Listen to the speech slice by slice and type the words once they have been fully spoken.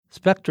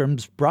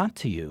Spectrum's brought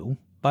to you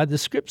by the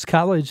Scripps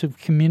College of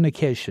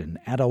Communication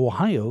at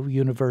Ohio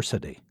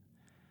University.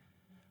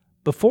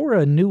 Before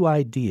a new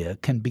idea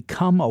can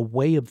become a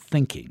way of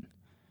thinking,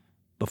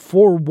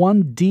 before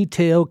one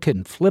detail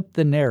can flip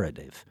the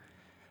narrative,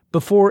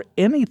 before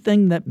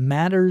anything that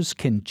matters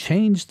can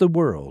change the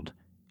world,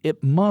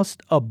 it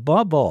must,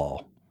 above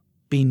all,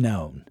 be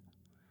known.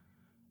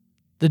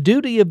 The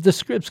duty of the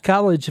Scripps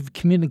College of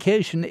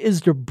Communication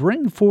is to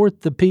bring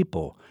forth the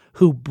people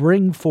who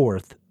bring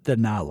forth the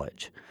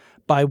knowledge,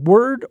 by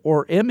word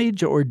or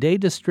image or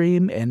data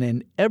stream, and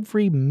in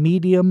every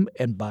medium,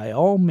 and by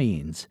all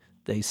means,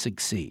 they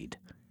succeed.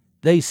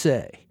 They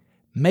say,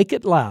 make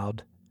it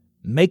loud,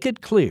 make it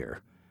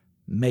clear,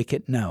 make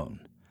it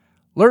known.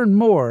 Learn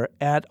more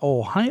at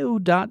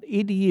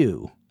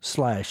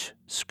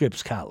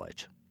ohio.edu/Scripps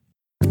College.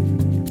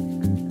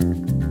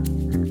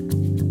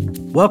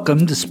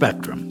 Welcome to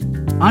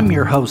Spectrum. I'm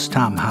your host,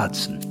 Tom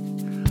Hudson.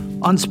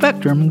 On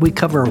Spectrum, we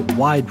cover a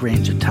wide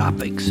range of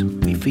topics.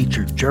 We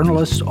feature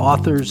journalists,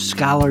 authors,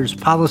 scholars,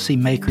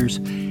 policymakers,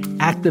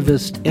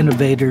 activists,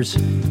 innovators,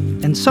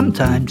 and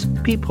sometimes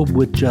people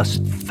with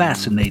just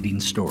fascinating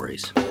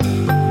stories.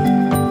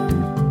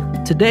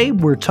 Today,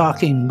 we're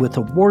talking with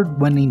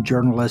award-winning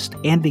journalist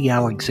Andy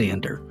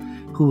Alexander,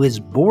 who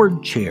is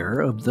board chair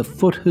of the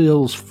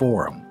Foothills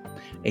Forum,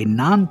 a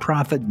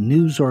nonprofit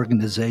news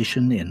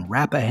organization in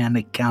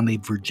Rappahannock County,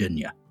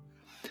 Virginia.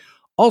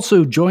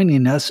 Also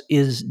joining us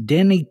is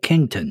Danny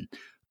Kington,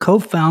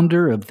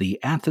 co-founder of the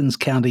Athens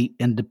County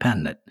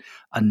Independent,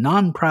 a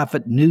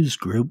nonprofit news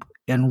group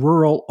in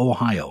rural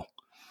Ohio.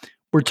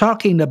 We're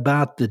talking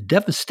about the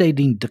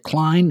devastating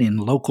decline in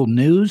local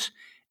news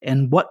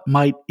and what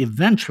might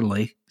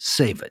eventually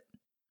save it.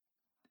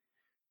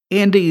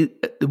 Andy,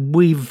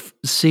 we've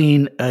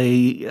seen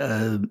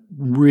a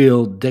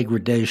real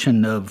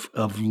degradation of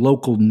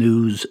local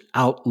news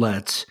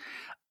outlets.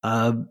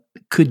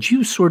 Could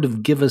you sort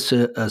of give us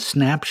a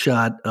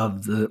snapshot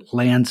of the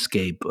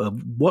landscape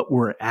of what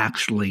we're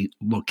actually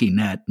looking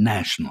at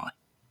nationally?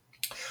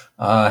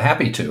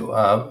 Happy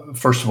to.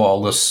 First of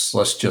all,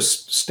 let's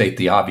just state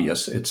the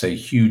obvious. It's a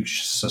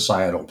huge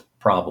societal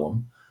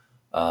problem.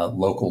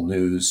 Local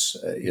news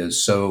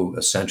is so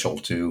essential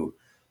to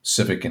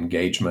civic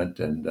engagement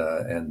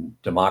and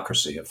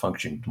democracy, a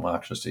functioning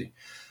democracy.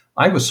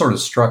 I was sort of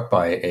struck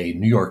by a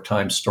New York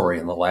Times story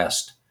in the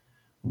last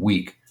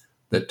week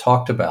that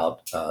talked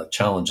about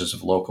challenges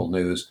of local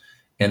news,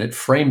 and it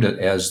framed it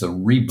as the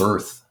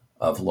rebirth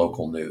of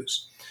local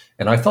news.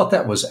 And I thought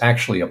that was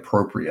actually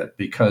appropriate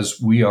because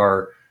we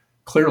are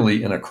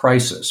clearly in a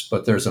crisis,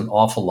 but there's an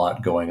awful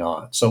lot going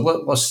on. So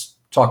let's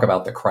talk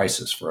about the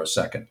crisis for a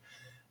second.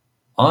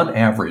 On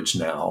average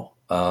now,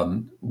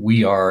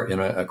 we are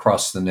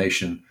across the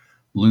nation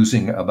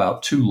losing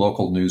about 2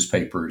 local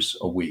newspapers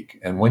a week.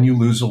 And when you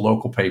lose a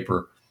local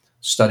paper,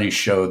 studies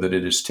show that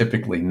it is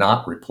typically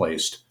not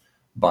replaced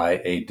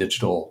by a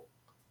digital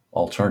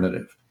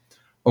alternative.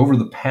 Over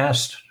the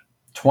past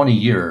 20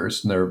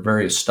 years, and there are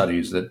various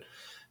studies that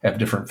have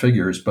different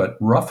figures, but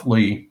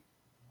roughly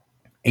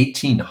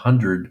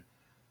 1,800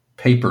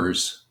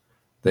 papers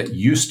that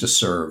used to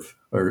serve,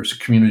 or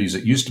communities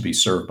that used to be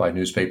served by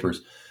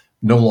newspapers,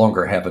 no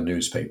longer have a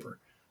newspaper.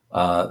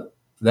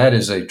 That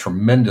is a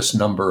tremendous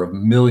number of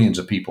millions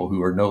of people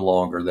who are no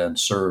longer then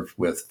served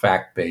with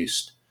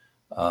fact-based,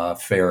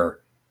 fair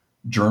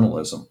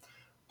journalism.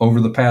 Over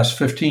the past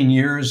 15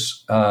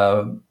 years,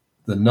 the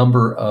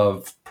number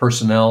of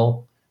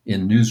personnel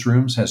in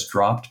newsrooms has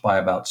dropped by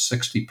about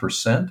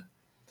 60%.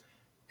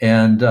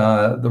 And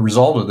the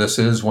result of this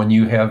is when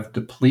you have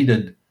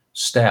depleted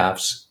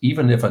staffs,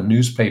 even if a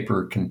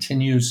newspaper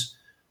continues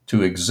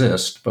to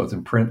exist, both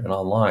in print and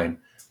online,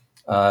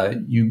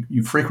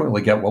 you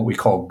frequently get what we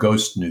call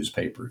ghost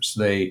newspapers.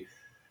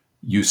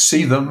 You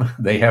see them,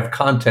 they have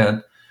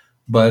content,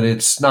 but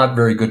it's not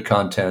very good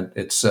content.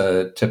 It's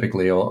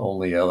typically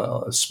only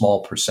a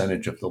small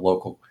percentage of the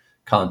local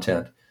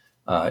content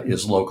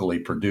is locally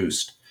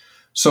produced.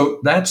 So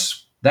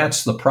that's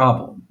the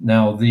problem.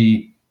 Now,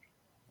 the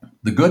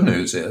good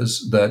news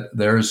is that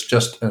there's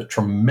just a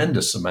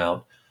tremendous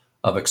amount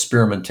of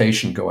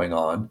experimentation going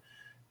on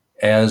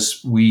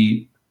as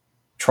we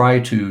try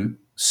to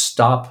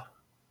stop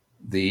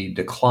the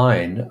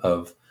decline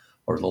of,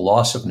 or the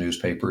loss of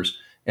newspapers,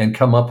 and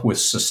come up with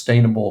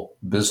sustainable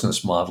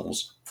business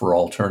models for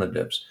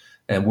alternatives.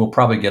 And we'll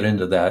probably get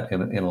into that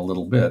in a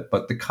little bit.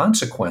 But the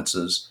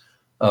consequences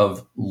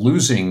of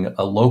losing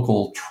a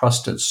local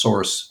trusted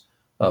source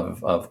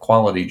of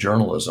quality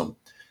journalism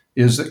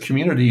is that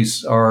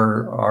communities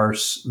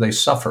they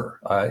suffer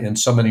in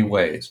so many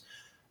ways.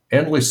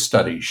 Endless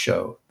studies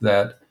show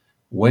that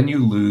when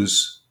you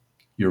lose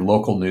your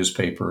local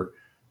newspaper,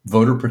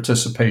 voter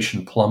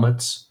participation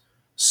plummets,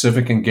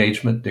 civic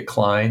engagement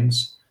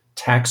declines,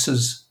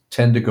 taxes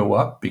tend to go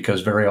up because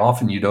very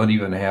often you don't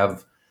even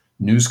have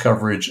news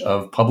coverage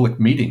of public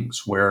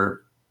meetings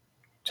where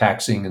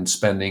taxing and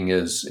spending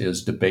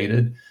is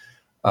debated.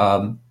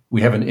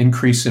 We have an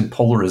increase in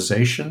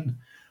polarization.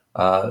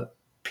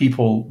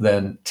 People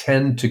then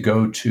tend to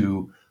go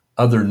to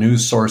other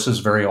news sources,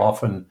 very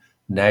often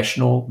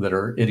national, that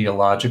are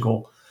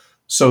ideological.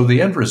 So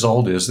the end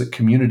result is that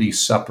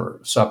communities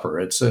suffer.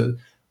 It's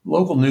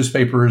local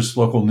newspapers,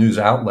 local news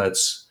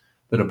outlets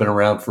that have been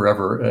around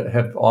forever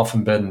have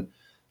often been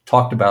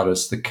talked about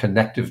as the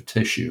connective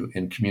tissue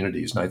in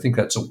communities, and I think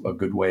that's a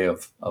good way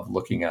of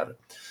looking at it.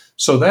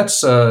 So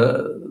that's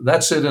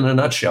it in a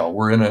nutshell.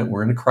 We're in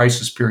a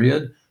crisis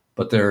period,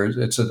 but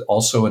it's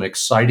also an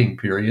exciting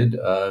period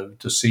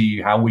to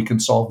see how we can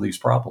solve these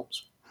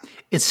problems.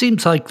 It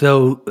seems like,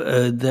 though,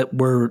 that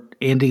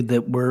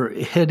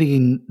we're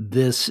heading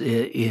this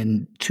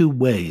in two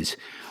ways.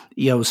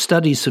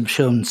 Studies have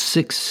shown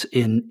 6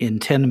 in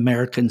 10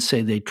 Americans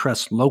say they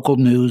trust local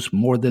news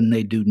more than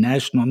they do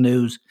national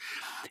news.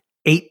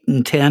 8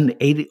 in 10,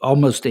 80,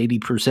 almost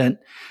 80%,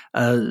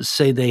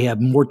 say they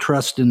have more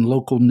trust in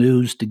local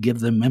news to give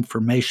them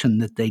information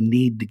that they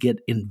need to get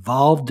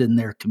involved in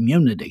their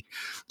community.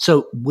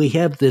 So we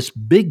have this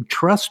big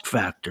trust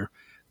factor,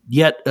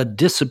 yet a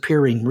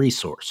disappearing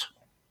resource.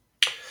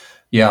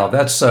 Yeah,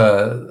 that's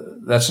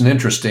an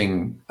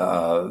interesting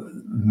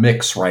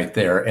mix right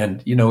there,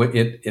 and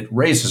it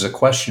raises a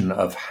question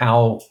of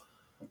how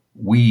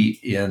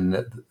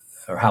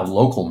how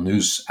local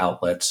news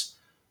outlets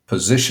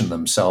position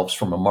themselves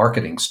from a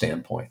marketing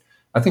standpoint.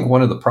 I think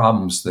one of the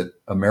problems that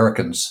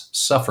Americans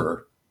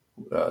sort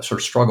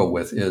of struggle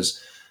with,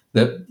 is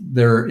that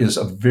there is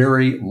a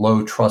very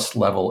low trust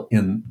level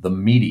in the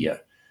media.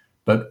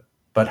 But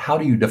how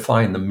do you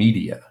define the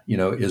media?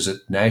 Is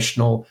it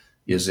national?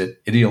 Is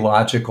it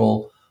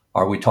ideological?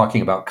 Are we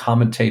talking about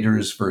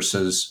commentators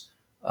versus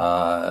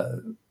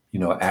actual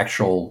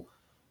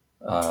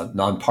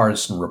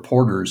nonpartisan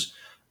reporters?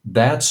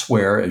 That's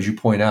where, as you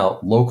point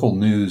out, local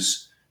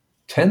news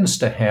tends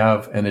to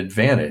have an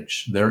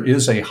advantage. There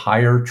is a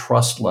higher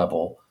trust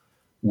level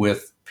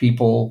with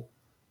people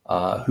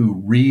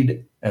who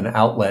read an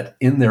outlet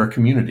in their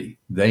community.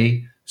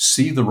 They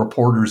see the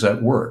reporters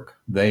at work.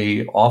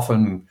 They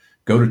often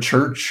go to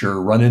church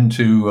or run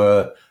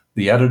into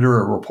the editor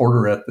or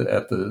reporter at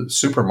the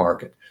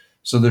supermarket.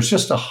 So there's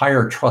just a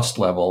higher trust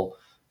level.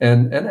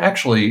 And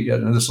actually,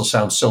 this will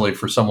sound silly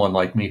for someone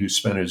like me who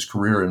spent his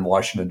career in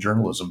Washington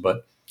journalism,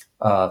 but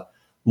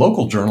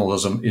local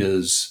journalism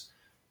is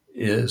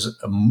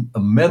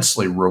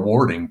immensely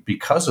rewarding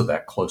because of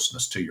that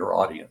closeness to your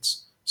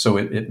audience. So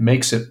it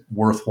makes it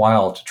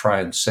worthwhile to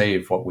try and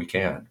save what we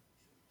can.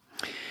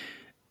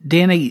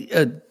 Danny,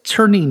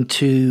 turning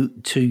to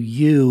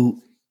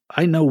you,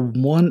 I know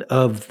one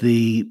of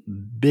the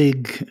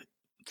big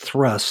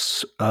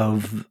thrusts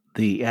of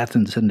the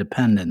Athens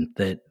Independent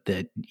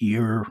that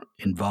you're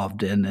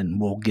involved in, and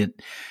we'll get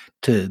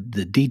to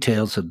the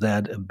details of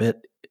that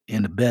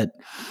in a bit,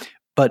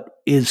 but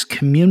is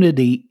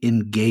community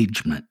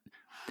engagement.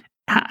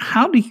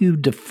 How do you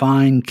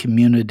define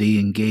community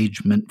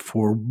engagement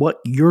for what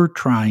you're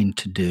trying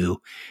to do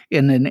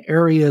in an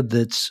area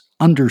that's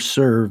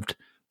underserved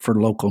for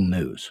local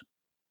news?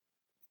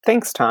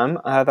 Thanks, Tom.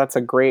 That's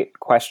a great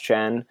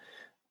question.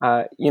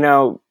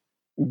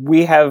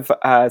 We have,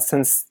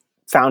 since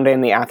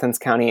founding the Athens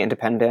County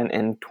Independent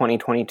in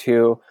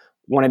 2022,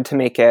 wanted to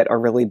make it a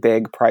really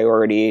big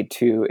priority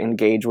to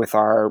engage with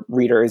our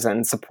readers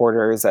and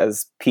supporters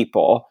as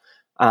people.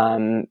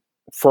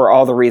 For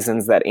all the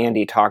reasons that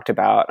Andy talked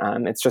about.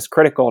 It's just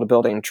critical to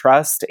building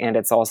trust, and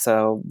it's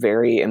also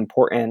very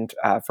important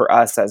for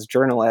us as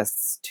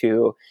journalists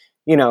to,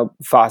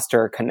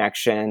 foster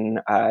connection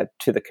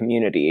to the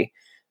community.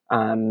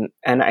 And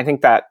I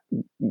think that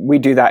we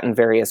do that in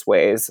various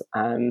ways.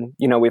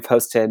 We've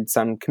hosted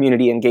some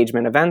community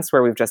engagement events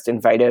where we've just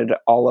invited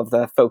all of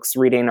the folks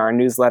reading our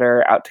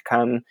newsletter out to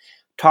come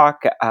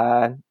talk,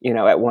 at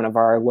one of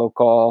our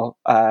local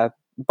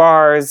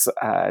bars,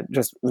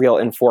 just real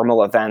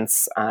informal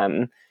events,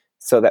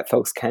 so that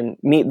folks can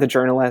meet the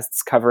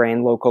journalists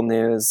covering local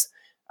news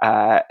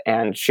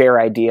and share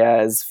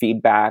ideas,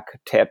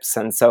 feedback, tips,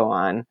 and so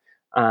on.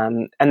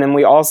 And then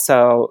we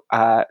also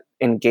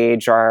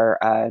engage our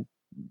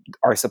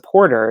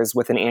supporters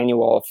with an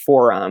annual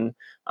forum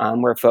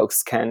where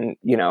folks can,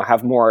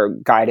 have more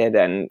guided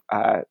and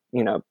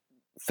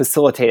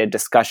facilitated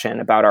discussion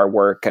about our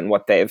work and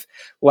what they've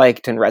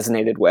liked and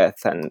resonated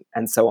with,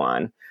 and so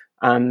on.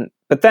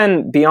 But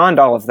then beyond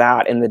all of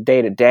that, in the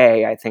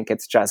day-to-day, I think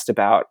it's just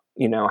about,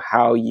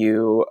 how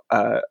you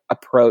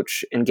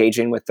approach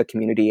engaging with the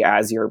community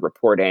as you're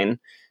reporting.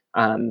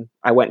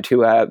 I went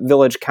to a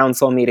village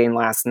council meeting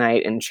last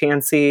night in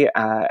Chansey,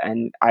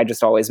 and I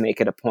just always make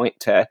it a point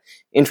to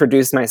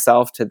introduce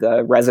myself to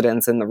the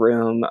residents in the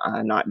room,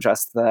 not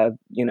just the,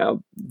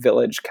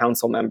 village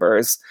council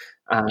members.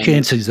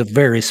 Chansey is a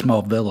very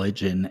small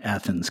village in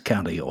Athens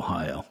County,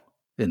 Ohio,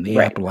 in the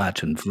Right.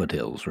 Appalachian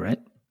foothills, right?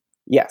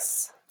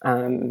 Yes.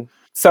 And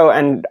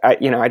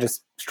I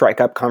just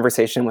strike up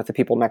conversation with the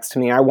people next to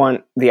me. I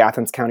want the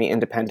Athens County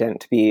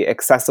Independent to be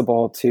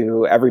accessible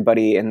to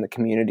everybody in the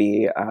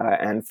community,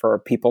 and for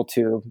people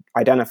to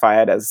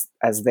identify it as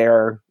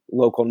their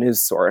local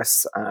news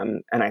source.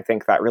 And I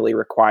think that really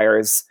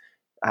requires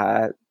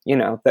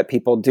that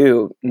people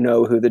do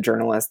know who the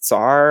journalists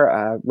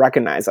are,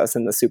 recognize us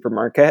in the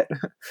supermarket,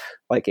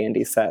 like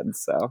Andy said.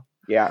 So,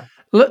 yeah.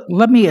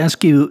 Let me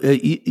ask you,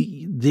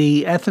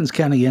 the Athens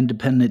County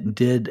Independent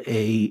did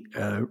a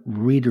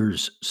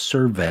readers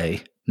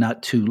survey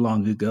not too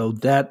long ago.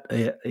 That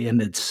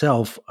in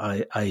itself,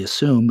 I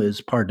assume,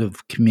 is part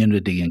of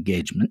community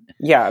engagement.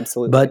 Yeah,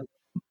 absolutely.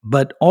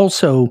 But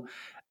also,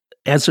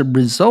 as a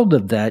result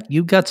of that,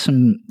 you got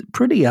some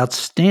pretty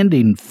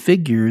outstanding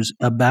figures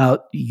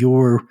about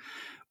your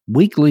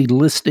weekly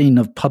listing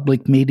of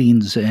public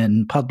meetings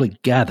and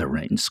public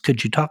gatherings.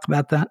 Could you talk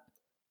about that?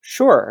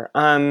 Sure.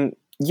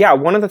 Yeah,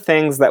 one of the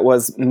things that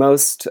was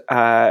most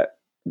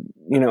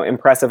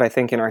impressive, I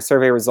think, in our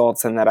survey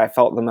results, and that I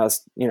felt the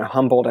most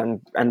humbled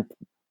and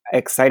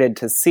excited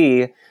to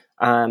see,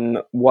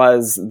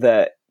 was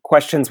the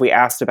questions we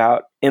asked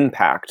about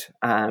impact.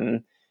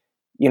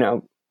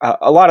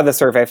 A lot of the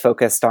survey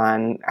focused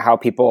on how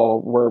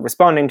people were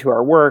responding to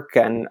our work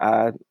and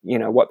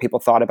what people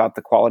thought about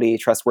the quality,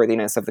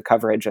 trustworthiness of the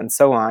coverage, and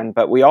so on.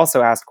 But we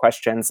also asked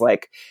questions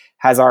like,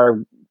 has our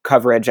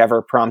coverage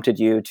ever prompted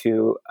you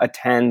to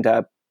attend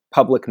a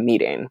public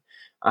meeting?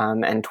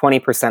 And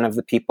 20% of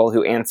the people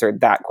who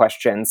answered that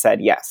question said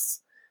yes.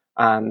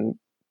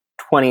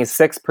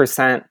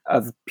 26%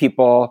 of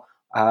people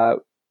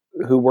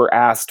who were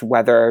asked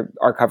whether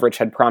our coverage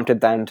had prompted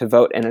them to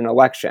vote in an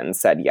election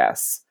said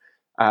yes.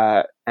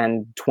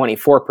 And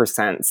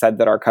 24% said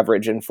that our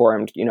coverage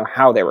informed,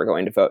 how they were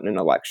going to vote in an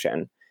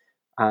election.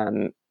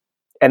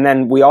 And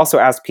then we also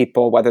asked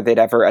people whether they'd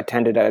ever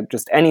attended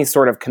just any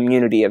sort of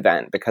community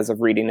event because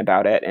of reading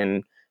about it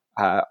in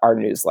our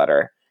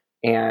newsletter.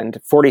 And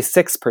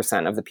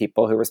 46% of the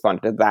people who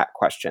responded to that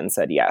question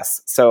said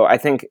yes. So I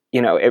think,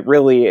 it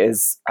really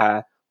is,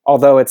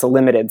 although it's a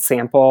limited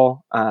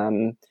sample,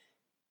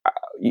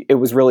 it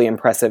was really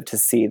impressive to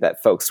see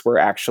that folks were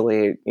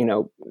actually,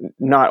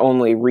 not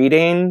only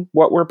reading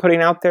what we're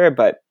putting out there,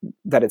 but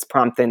that it's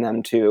prompting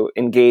them to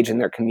engage in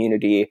their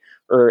community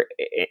or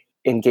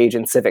engage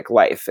in civic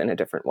life in a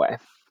different way.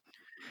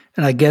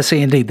 And I guess,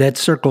 Andy, that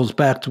circles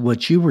back to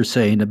what you were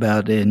saying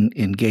about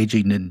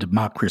engaging in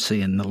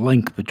democracy and the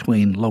link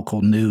between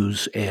local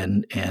news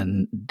and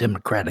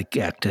democratic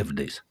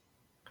activities.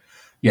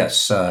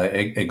 Yes,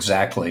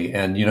 exactly.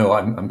 And,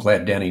 I'm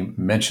glad Danny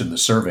mentioned the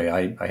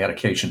survey. I had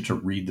occasion to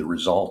read the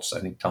results.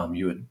 I think, Tom,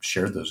 you had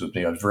shared those with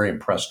me. I was very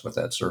impressed with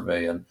that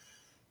survey and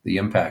the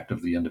impact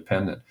of the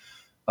Independent.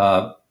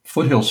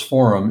 Foothills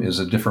Forum is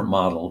a different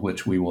model,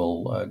 which we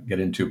will get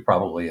into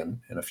probably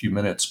in a few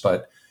minutes.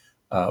 But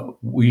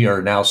we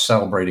are now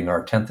celebrating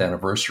our 10th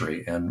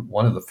anniversary. And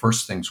one of the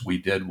first things we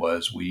did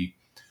was we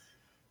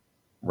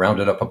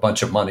rounded up a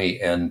bunch of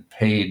money and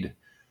paid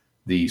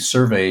the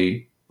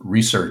survey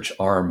research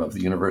arm of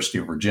the University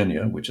of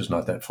Virginia, which is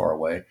not that far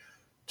away,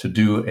 to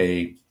do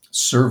a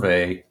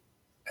survey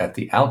at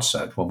the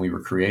outset when we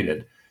were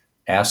created,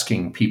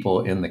 asking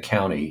people in the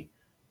county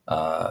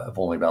of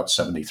only about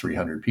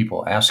 7,300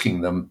 people,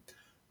 asking them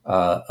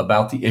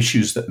about the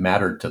issues that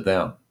mattered to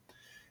them.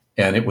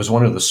 And it was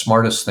one of the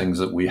smartest things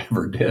that we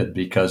ever did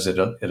because it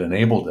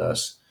enabled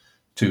us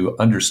to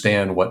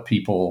understand what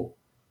people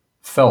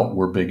felt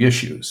were big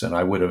issues. And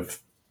I would have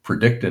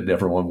predicted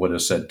everyone would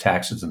have said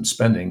taxes and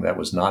spending. That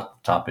was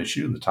not the top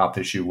issue. The top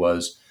issue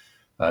was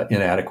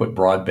inadequate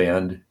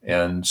broadband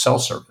and cell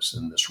service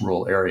in this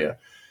rural area.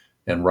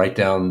 And right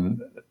down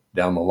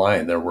the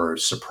line, there were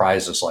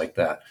surprises like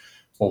that.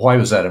 Well, why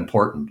was that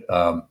important?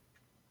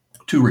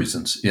 Two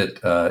reasons.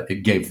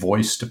 It gave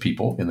voice to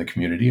people in the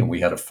community, and we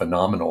had a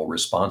phenomenal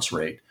response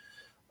rate.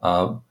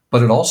 But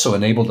it also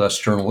enabled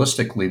us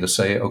journalistically to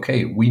say,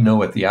 okay, we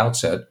know at the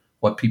outset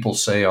what people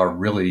say are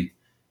really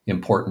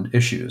important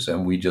issues,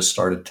 and we just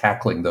started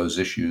tackling those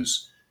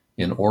issues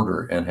in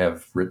order and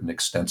have written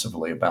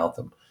extensively about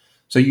them.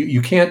 So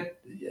you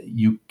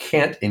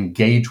can't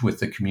engage with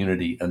the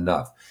community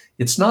enough.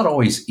 It's not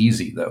always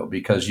easy though,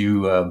 because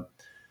you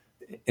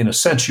in a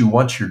sense you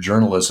want your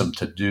journalism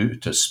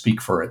to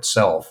speak for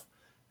itself,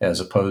 as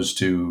opposed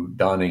to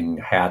donning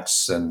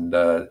hats and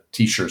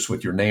T-shirts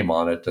with your name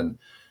on it and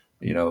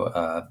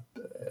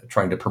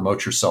trying to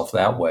promote yourself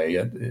that way.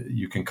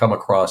 You can come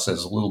across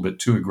as a little bit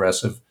too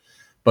aggressive.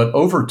 But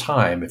over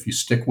time, if you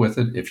stick with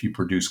it, if you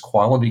produce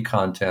quality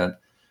content,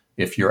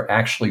 if you're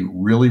actually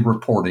really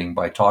reporting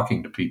by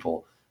talking to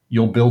people,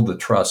 you'll build the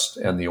trust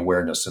and the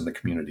awareness in the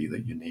community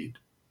that you need.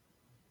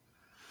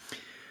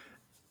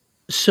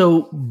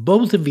 So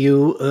both of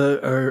you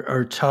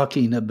are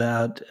talking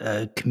about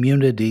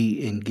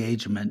community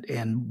engagement,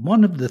 and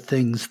one of the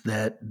things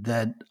that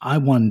I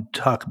want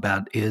to talk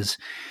about is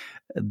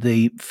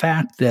the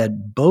fact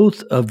that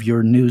both of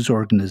your news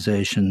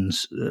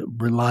organizations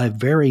rely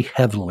very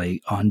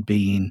heavily on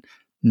being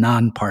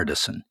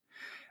nonpartisan.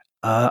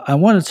 I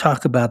want to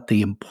talk about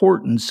the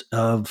importance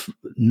of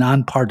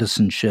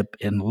nonpartisanship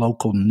in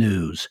local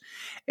news.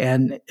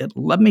 And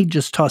let me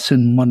just toss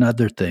in one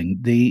other thing.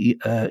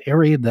 The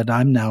area that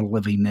I'm now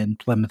living in,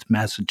 Plymouth,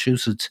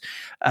 Massachusetts,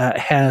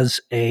 has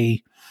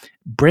a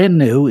brand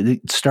new,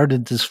 it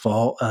started this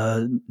fall,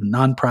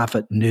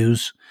 nonprofit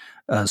news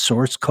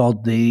source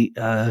called the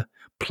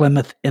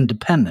Plymouth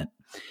Independent.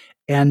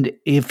 And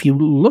if you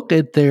look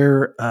at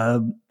their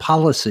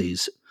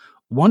policies,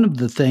 one of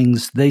the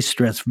things they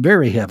stress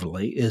very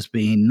heavily is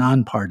being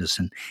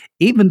nonpartisan,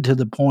 even to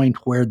the point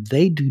where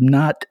they do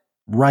not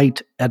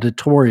write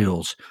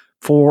editorials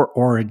for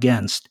or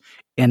against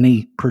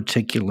any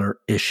particular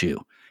issue.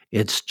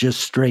 It's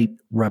just straight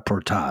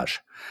reportage.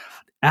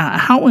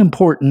 How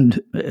important,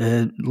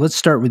 let's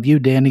start with you,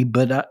 Danny,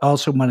 but I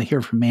also want to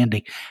hear from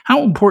Andy.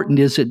 How important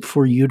is it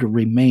for you to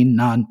remain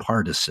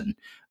nonpartisan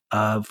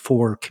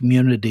for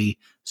community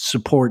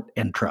support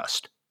and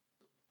trust?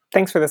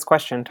 Thanks for this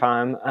question,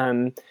 Tom.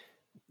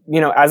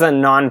 As a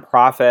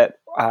nonprofit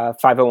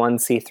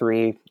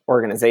 501c3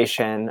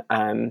 organization,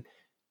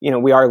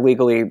 we are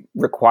legally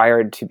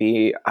required to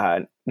be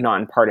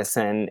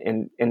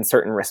nonpartisan in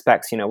certain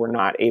respects. We're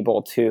not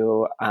able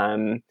to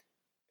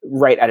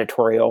write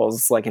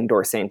editorials like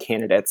endorsing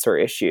candidates or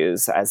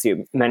issues, as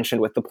you mentioned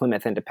with the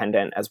Plymouth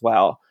Independent as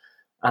well.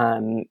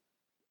 I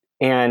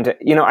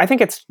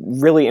think it's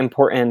really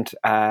important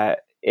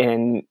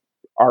in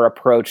our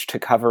approach to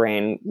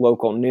covering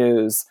local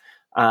news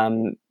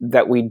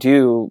that we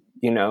do,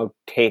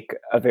 take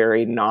a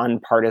very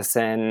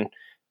nonpartisan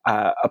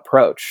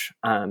approach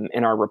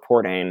in our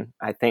reporting.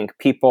 I think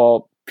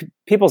people's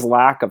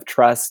lack of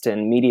trust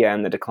in media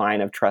and the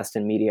decline of trust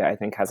in media, I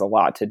think, has a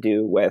lot to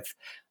do with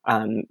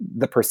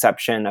the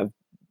perception of,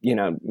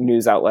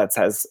 news outlets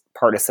as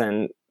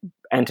partisan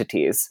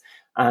entities.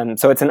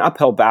 So it's an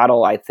uphill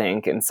battle, I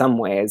think, in some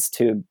ways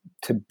to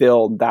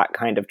build that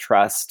kind of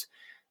trust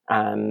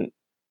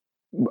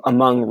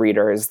among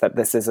readers that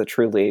this is a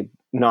truly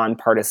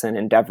nonpartisan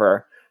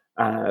endeavor.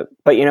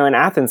 But in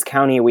Athens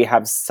County, we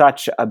have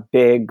such a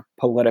big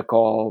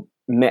political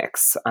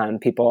mix.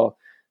 People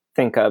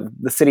think of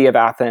the city of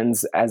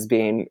Athens as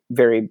being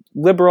very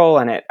liberal,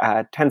 and it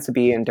tends to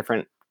be in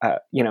different,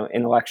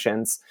 in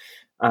elections.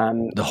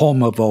 The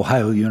home of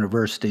Ohio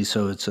University,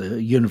 so it's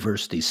a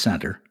university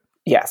center.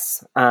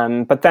 Yes.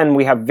 But then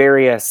we have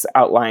various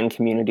outlying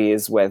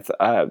communities with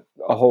a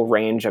whole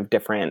range of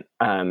different,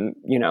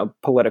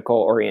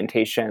 political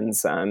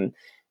orientations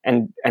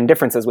and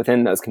differences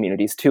within those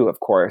communities too,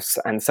 of course.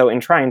 And so in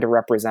trying to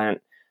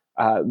represent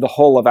the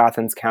whole of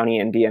Athens County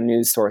and be a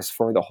news source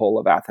for the whole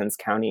of Athens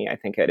County, I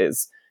think it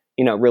is,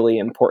 really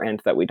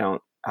important that we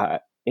don't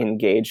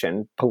engage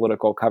in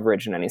political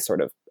coverage in any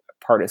sort of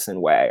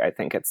partisan way. I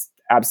think it's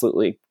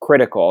absolutely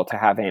critical to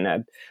having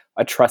a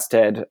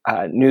trusted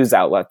news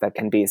outlet that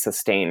can be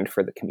sustained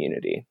for the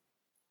community.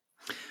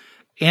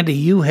 Andy,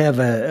 you have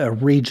a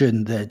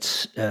region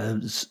that's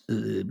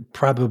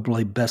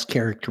probably best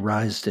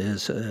characterized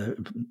as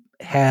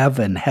have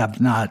and have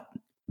not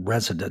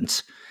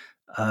residents.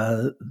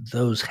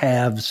 Those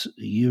haves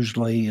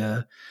usually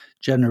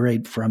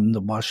generate from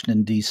the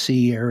Washington,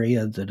 D.C.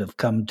 area that have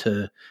come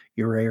to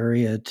your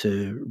area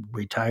to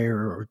retire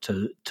or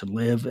to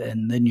live.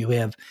 And then you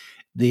have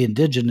the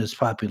indigenous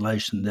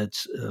population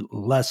that's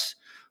less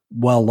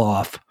well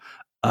off.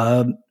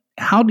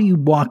 How do you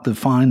walk the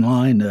fine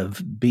line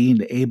of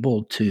being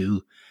able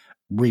to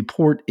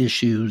report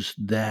issues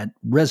that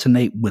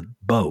resonate with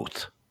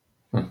both?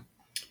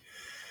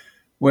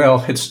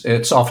 Well,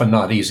 it's often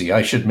not easy.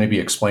 I should maybe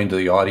explain to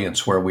the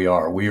audience where we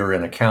are. We are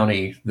in a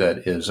county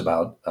that is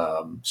about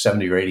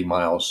 70 or 80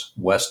 miles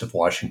west of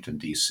Washington,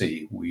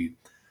 D.C. We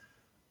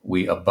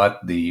abut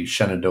the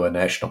Shenandoah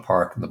National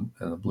Park and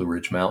the Blue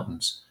Ridge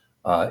Mountains.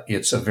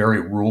 It's a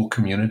very rural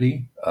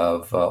community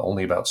of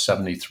only about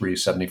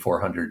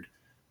 7,400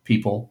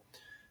 people.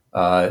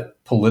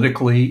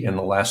 Politically, in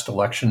the last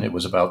election, it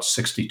was about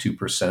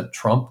 62%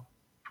 Trump.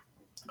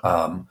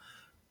 There's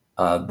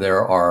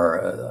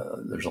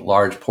a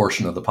large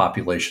portion of the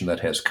population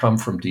that has come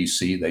from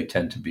D.C. They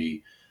tend to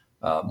be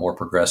more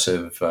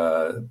progressive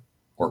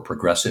or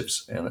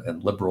progressives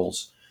and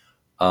liberals.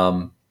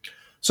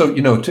 So,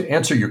 to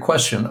answer your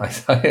question,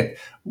 I,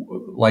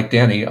 like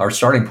Danny, our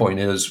starting point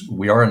is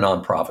we are a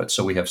nonprofit,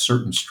 so we have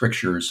certain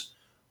strictures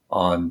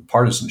on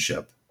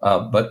partisanship.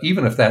 But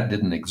even if that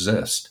didn't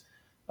exist,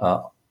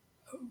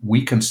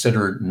 we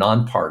consider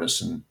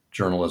nonpartisan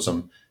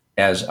journalism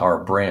as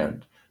our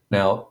brand.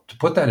 Now, to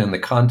put that in the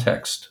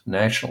context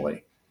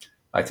nationally,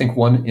 I think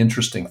one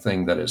interesting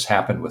thing that has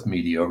happened with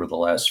media over the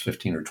last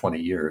 15 or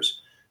 20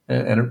 years,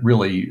 and it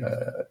really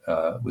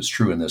was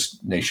true in this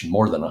nation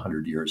more than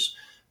 100 years,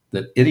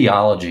 that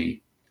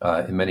ideology,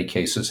 in many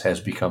cases, has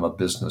become a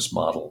business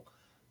model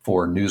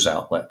for news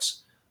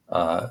outlets.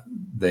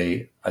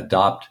 They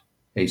adopt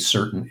a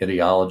certain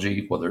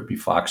ideology, whether it be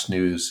Fox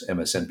News,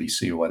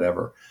 MSNBC, or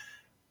whatever.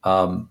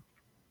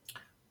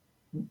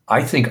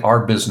 I think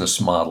our business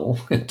model,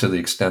 to the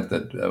extent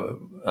that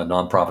a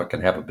nonprofit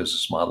can have a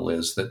business model,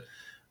 is that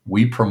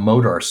we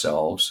promote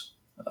ourselves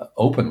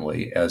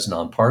openly as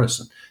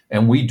nonpartisan.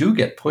 And we do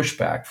get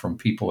pushback from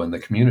people in the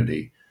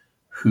community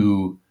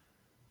who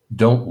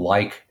don't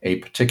like a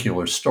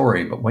particular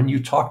story. But when you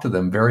talk to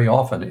them, very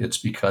often it's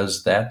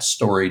because that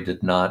story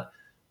did not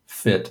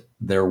fit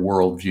their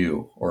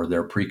worldview or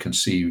their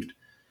preconceived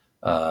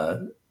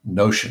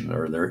notion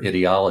or their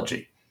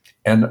ideology.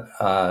 And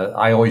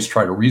I always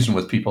try to reason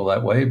with people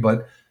that way.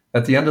 But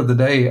at the end of the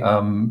day,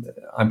 I'm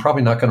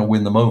probably not going to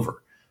win them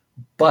over.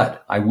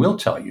 But I will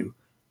tell you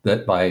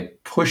that by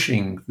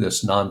pushing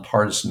this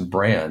nonpartisan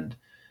brand,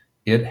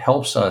 it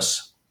helps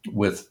us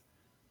with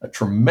a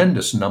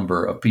tremendous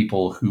number of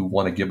people who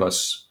want to give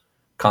us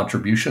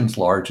contributions,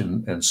 large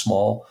and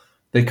small.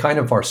 They kind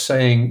of are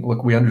saying,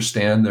 look, we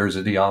understand there's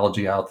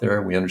ideology out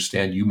there. We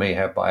understand you may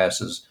have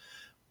biases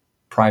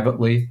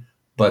privately,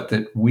 but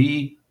that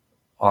we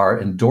are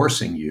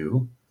endorsing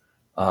you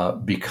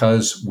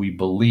because we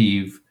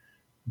believe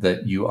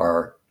that you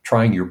are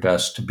trying your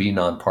best to be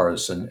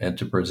nonpartisan and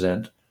to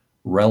present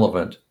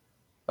relevant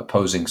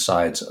opposing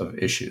sides of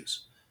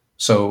issues.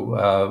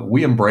 So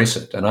we embrace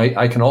it. And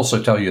I can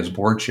also tell you as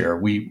board chair,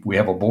 we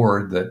have a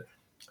board that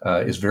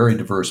is very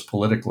diverse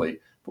politically,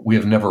 but we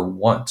have never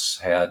once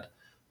had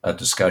a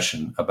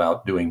discussion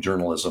about doing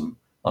journalism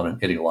on an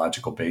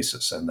ideological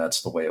basis, and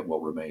that's the way it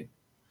will remain.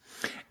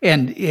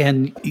 And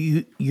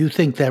you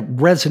think that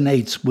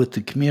resonates with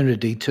the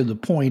community to the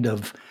point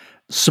of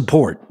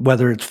support,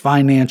 whether it's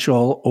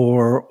financial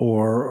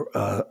or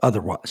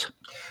otherwise?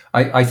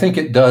 I think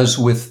it does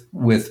with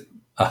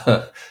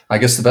I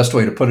guess the best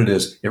way to put it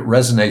is it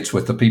resonates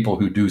with the people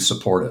who do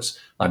support us.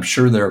 I'm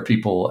sure there are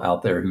people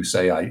out there who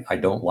say, I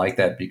don't like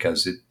that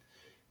because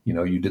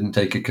you didn't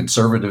take a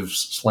conservative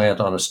slant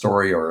on a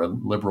story or a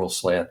liberal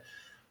slant.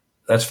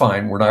 That's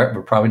fine.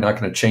 We're probably not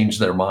going to change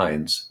their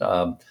minds.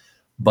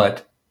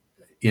 But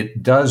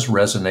it does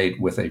resonate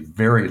with a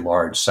very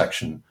large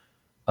section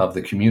of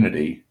the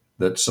community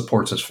that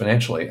supports us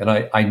financially. And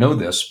I know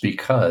this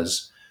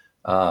because,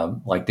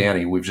 like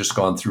Danny, we've just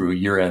gone through a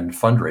year-end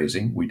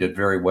fundraising. We did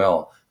very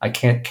well. I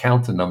can't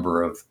count the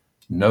number of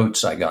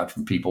notes I got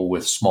from people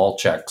with small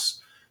checks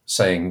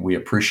saying, we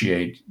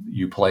appreciate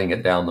you playing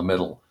it down the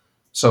middle.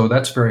 So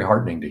that's very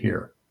heartening to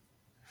hear.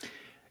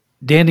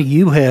 Danny,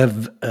 you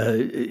have,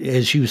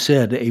 as you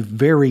said, a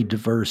very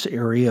diverse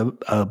area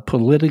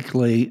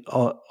politically,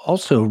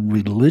 also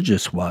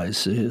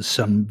religious-wise,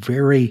 some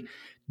very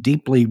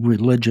deeply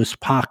religious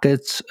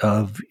pockets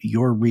of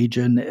your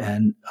region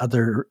and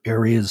other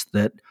areas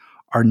that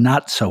are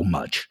not so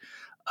much.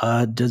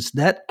 Does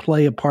that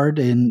play a part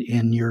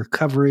in your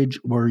coverage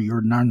or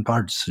your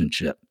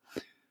nonpartisanship?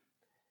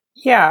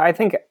 Yeah, I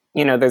think,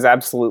 there's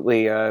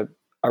absolutely a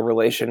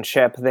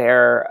relationship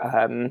there.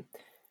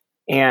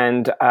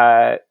 And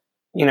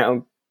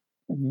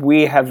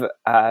we have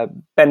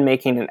been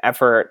making an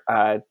effort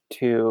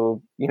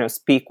to,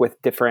 speak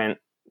with different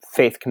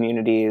faith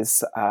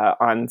communities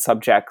on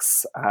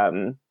subjects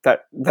that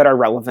are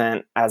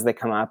relevant as they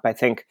come up. I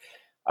think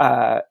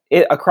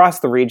across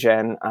the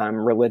region,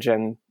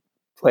 religion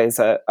plays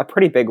a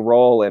pretty big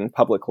role in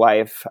public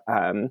life.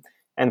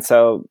 And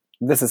so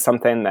this is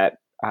something that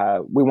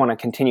we want to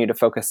continue to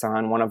focus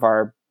on. One of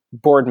our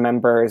board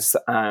members,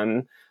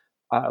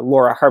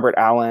 Laura Harbert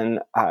Allen,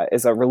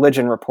 is a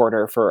religion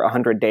reporter for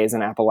 100 Days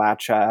in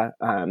Appalachia,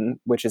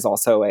 which is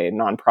also a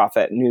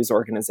nonprofit news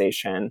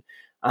organization.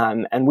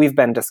 And we've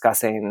been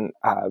discussing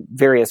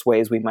various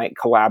ways we might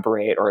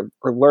collaborate or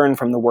learn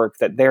from the work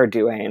that they're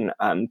doing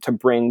to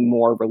bring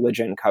more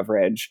religion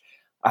coverage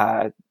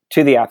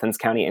to the Athens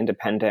County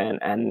Independent,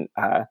 and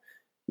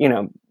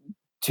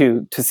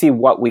to see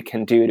what we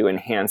can do to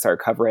enhance our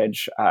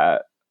coverage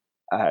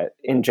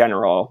in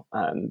general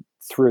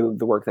through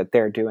the work that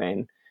they're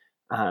doing.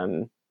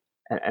 And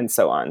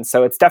so on.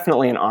 So it's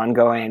definitely an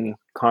ongoing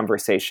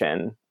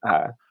conversation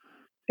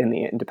in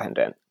the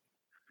Independent.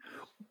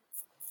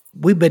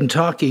 We've been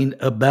talking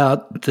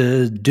about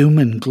the doom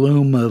and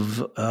gloom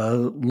of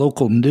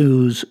local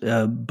news,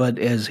 but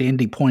as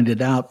Andy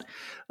pointed out,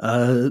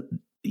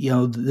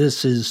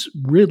 this is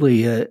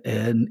really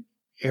an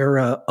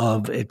era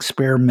of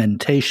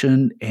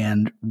experimentation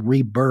and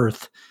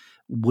rebirth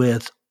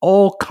with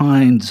all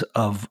kinds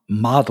of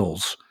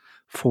models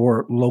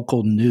for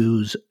local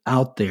news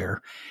out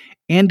there.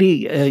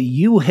 Andy,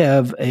 you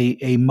have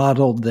a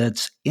model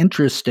that's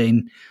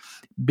interesting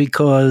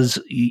because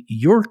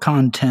your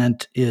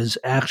content is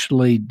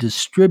actually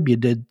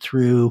distributed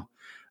through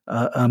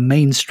a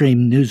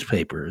mainstream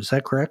newspaper. Is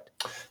that correct?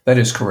 That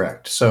is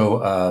correct.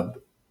 So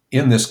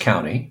in this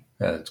county,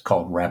 it's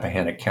called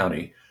Rappahannock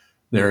County,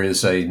 there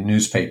is a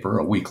newspaper,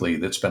 a weekly,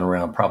 that's been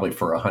around probably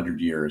for 100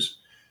 years.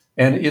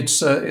 And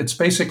it's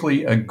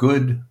basically a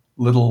good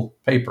little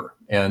paper.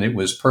 And it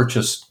was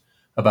purchased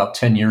about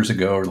 10 years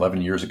ago or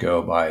 11 years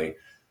ago by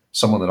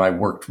someone that I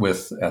worked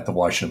with at the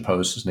Washington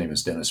Post. His name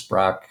is Dennis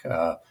Brock.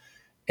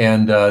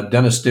 And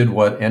Dennis did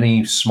what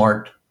any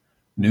smart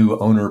new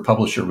owner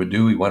publisher would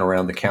do. He went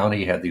around the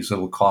county, had these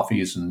little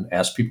coffees, and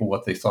asked people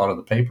what they thought of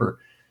the paper.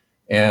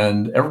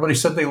 And everybody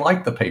said they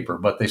liked the paper,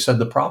 but they said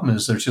the problem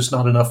is there's just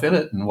not enough in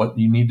it. And what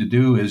you need to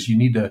do is you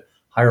need to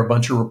hire a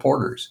bunch of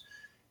reporters.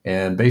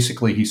 And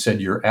basically he said,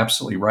 you're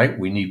absolutely right.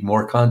 We need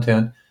more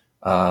content,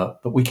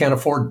 but we can't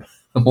afford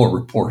more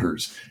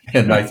reporters.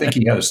 And I think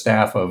he had a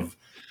staff of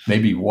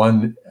maybe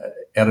one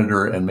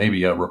editor and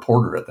maybe a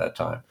reporter at that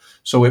time.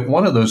 So at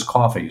one of those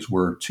coffees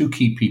were two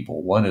key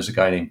people. One is a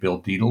guy named Bill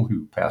Deedle,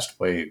 who passed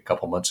away a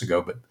couple months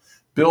ago, but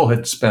Bill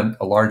had spent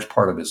a large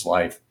part of his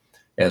life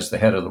as the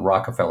head of the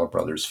Rockefeller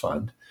Brothers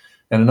Fund.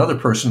 And another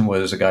person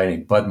was a guy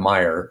named Bud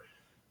Meyer,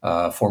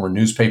 former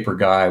newspaper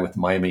guy with the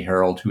Miami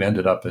Herald, who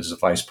ended up as the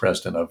vice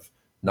president of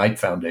Knight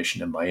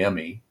Foundation in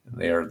Miami.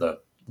 They are the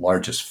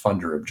largest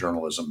funder of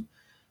journalism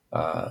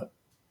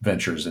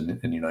ventures in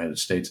the United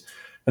States.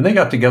 And they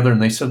got together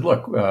and they said,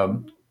 look,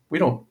 we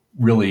don't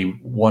really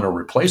want to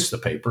replace the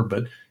paper,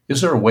 but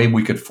is there a way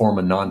we could form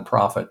a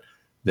nonprofit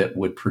that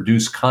would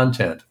produce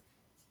content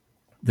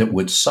that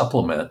would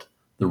supplement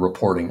the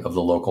reporting of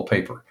the local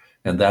paper?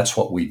 And that's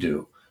what we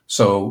do.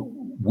 So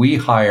we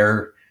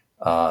hire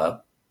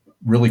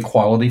really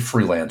quality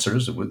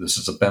freelancers. This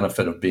is a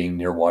benefit of being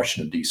near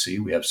Washington, D.C.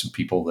 We have some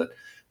people that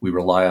we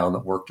rely on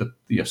that worked at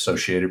the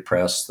Associated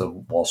Press, the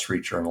Wall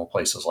Street Journal,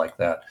 places like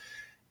that.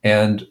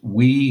 And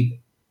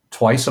we,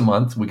 twice a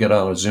month, we get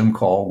on a Zoom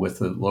call with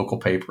the local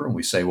paper and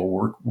we say, well,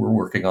 we're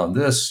working on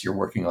this, you're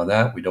working on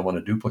that, we don't want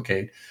to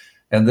duplicate.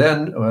 And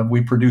then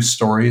we produce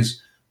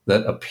stories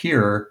that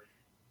appear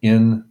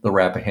in the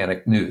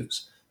Rappahannock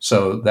News.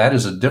 So that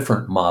is a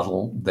different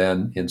model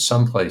than in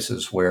some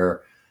places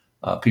where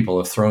people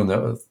have thrown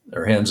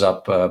their hands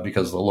up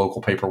because the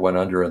local paper went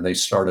under and they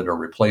started a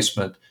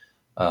replacement.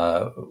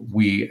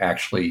 We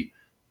actually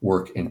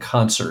work in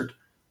concert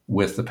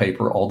with the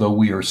paper, although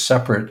we are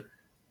separate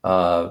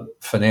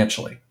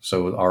financially.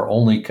 So our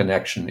only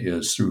connection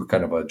is through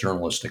kind of a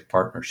journalistic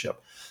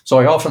partnership. So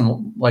I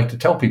often like to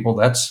tell people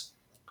that's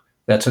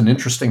an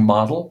interesting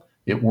model.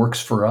 It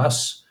works for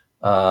us.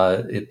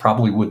 It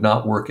probably would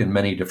not work in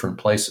many different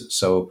places.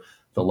 So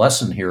the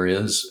lesson here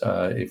is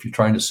if you're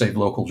trying to save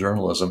local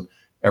journalism,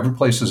 every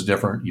place is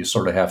different. You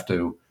sort of have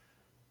to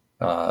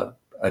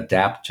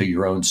adapt to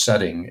your own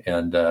setting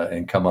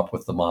and come up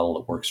with the model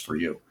that works for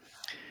you.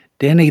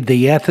 Danny,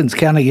 the Athens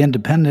County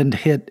Independent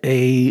hit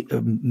a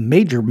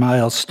major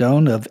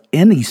milestone of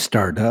any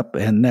startup,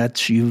 and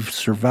that's you've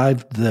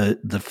survived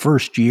the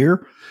first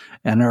year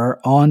and are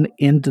on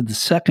into the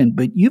second,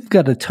 but you've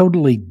got a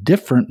totally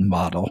different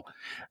model.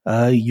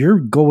 You're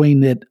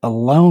going it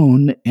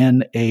alone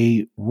in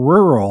a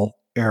rural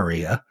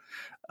area,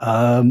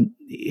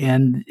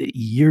 and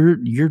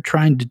you're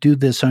trying to do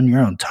this on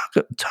your own.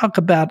 Talk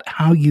about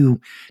how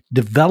you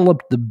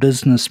developed the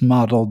business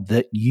model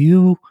that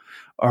you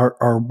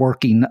are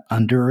working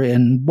under,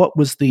 and what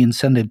was the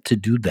incentive to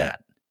do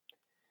that?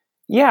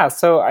 Yeah,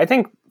 so I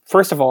think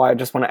first of all, I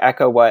just want to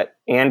echo what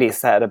Andy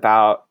said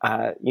about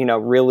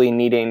really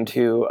needing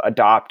to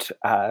adopt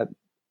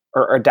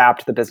or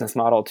adapt the business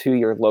model to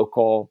your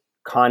local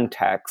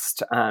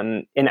context.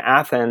 In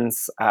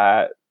Athens,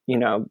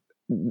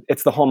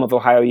 it's the home of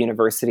Ohio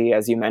University,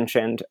 as you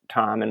mentioned,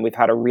 Tom, and we've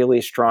had a really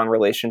strong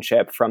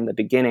relationship from the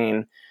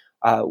beginning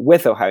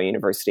with Ohio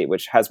University,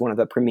 which has one of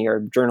the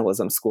premier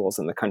journalism schools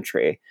in the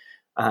country.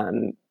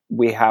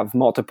 We have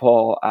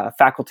multiple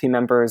faculty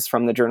members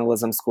from the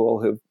journalism school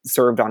who've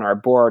served on our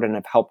board and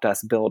have helped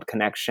us build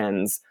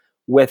connections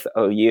with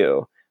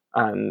OU.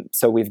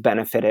 So we've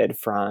benefited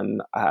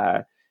from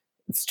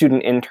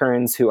student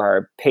interns who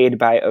are paid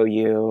by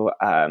OU,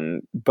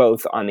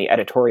 both on the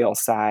editorial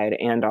side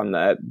and on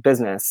the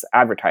business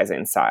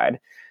advertising side.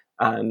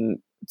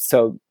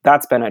 So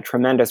that's been a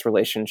tremendous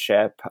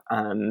relationship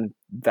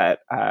that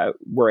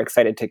we're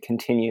excited to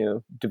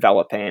continue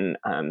developing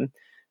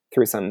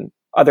through some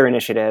other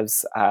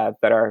initiatives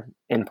that are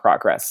in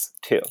progress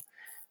too.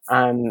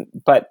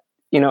 But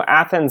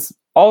Athens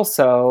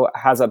also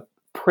has a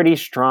pretty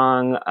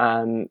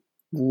strong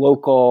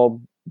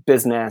local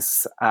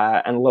business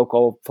and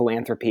local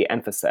philanthropy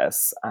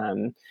emphasis.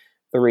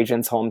 The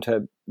region's home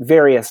to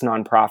various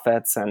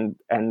nonprofits,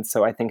 and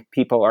so I think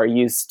people are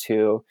used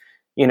to,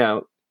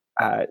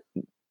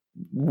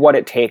 what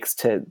it takes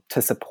to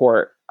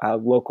support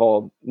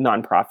local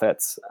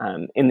nonprofits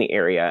in the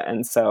area,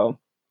 and so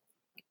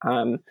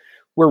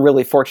we're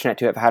really fortunate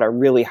to have had a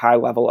really high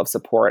level of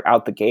support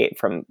out the gate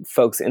from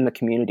folks in the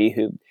community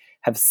who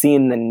have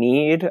seen the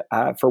need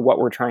for what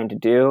we're trying to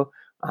do.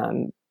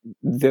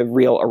 The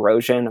real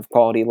erosion of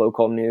quality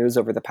local news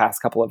over the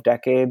past couple of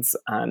decades,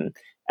 and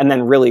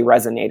then really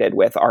resonated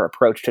with our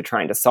approach to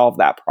trying to solve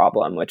that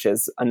problem, which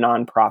is a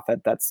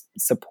nonprofit that's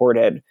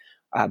supported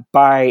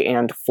by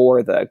and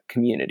for the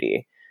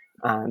community.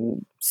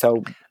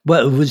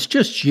 Well, it was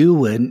just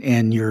you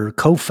and your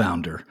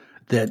co-founder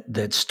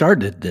that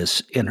started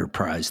this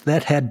enterprise.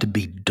 That had to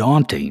be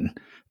daunting,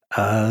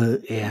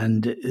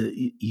 and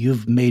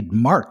you've made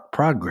marked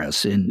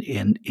progress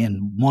in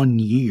 1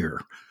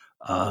 year.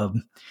 How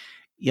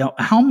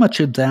much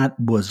of that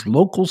was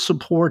local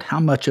support? How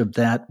much of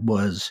that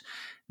was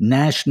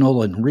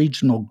national and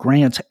regional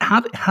grants?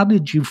 How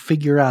did you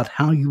figure out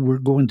how you were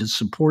going to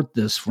support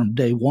this from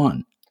day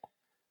one?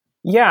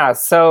 Yeah,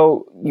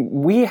 so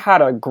we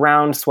had a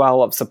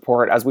groundswell of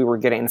support as we were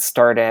getting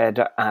started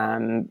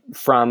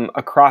from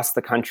across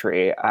the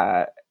country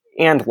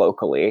and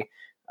locally.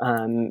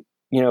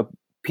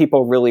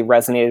 People really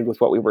resonated with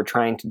what we were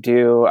trying to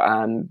do.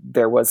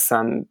 There was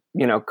some,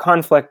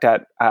 conflict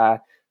at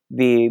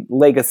the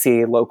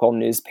legacy local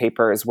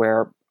newspapers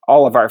where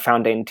all of our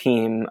founding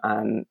team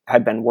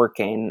had been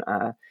working.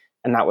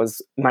 and that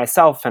was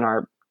myself and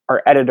our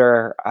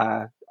editor,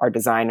 our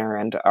designer,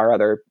 and our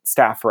other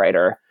staff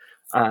writer.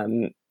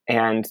 And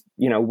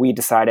we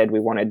decided we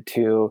wanted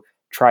to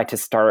try to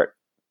start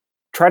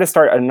a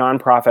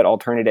nonprofit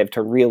alternative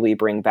to really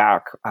bring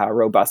back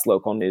robust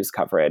local news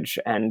coverage.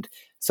 And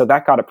so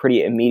that got a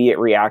pretty immediate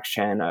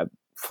reaction, a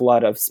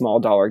flood of small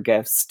dollar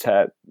gifts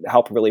to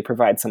help really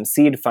provide some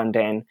seed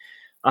funding.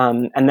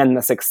 And then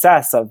the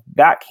success of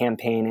that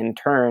campaign in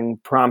turn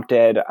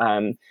prompted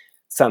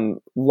some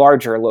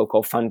larger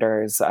local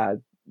funders,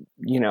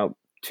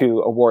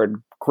 to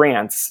award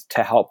grants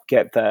to help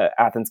get the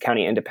Athens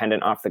County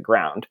Independent off the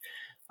ground.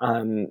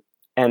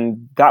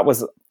 And that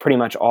was pretty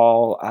much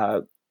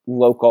all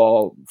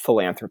local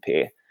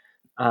philanthropy.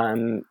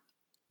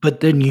 But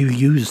then you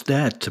use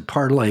that to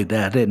parlay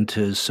that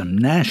into some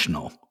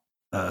national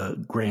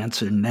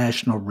grants and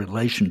national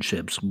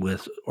relationships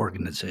with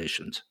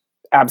organizations.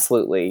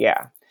 Absolutely,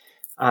 yeah.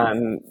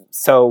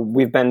 So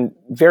we've been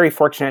very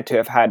fortunate to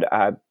have had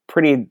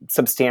pretty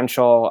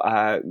substantial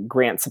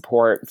grant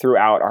support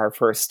throughout our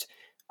first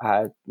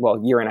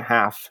year and a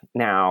half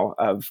now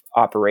of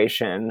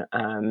operation,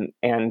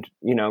 and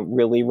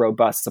really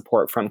robust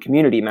support from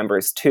community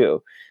members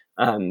too,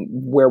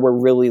 where we're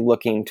really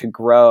looking to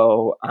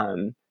grow.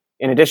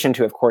 In addition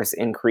to, of course,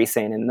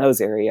 increasing in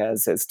those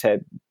areas, is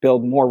to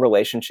build more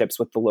relationships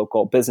with the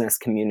local business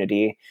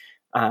community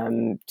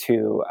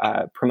to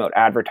promote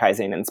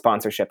advertising and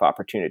sponsorship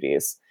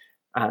opportunities.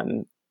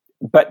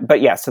 But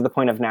yes, to the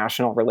point of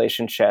national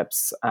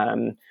relationships,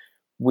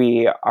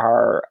 we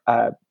are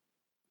a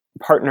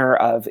partner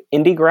of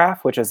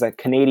IndieGraph, which is a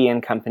Canadian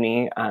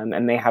company,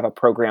 and they have a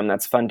program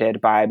that's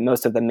funded by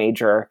most of the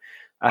major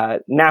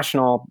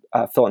national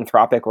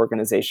philanthropic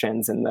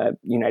organizations in the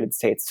United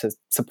States to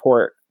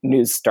support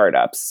news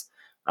startups.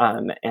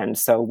 And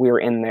so we're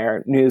in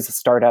their news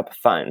startup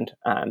fund,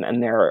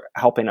 and they're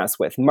helping us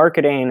with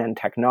marketing and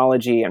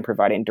technology and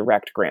providing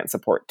direct grant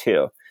support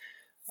too.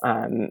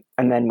 And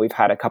then we've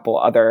had a couple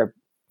other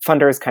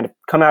funders kind of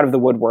come out of the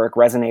woodwork,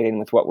 resonating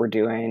with what we're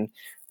doing,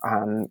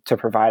 to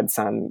provide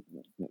some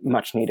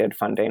much needed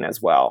funding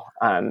as well.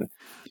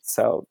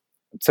 So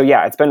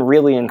yeah, it's been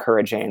really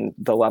encouraging,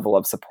 the level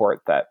of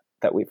support that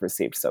we've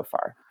received so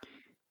far.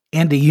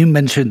 Andy, you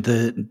mentioned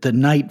the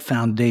Knight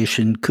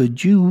Foundation.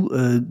 Could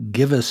you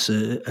give us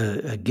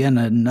again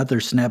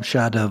another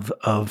snapshot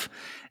of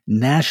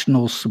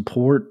national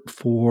support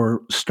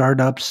for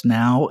startups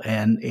now,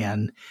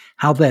 and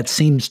how that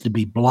seems to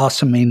be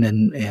blossoming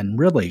and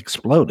really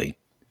exploding?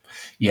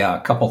 Yeah,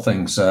 a couple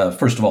things.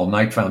 First of all,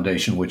 Knight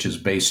Foundation, which is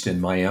based in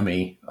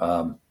Miami,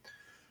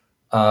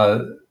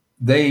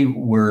 they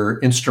were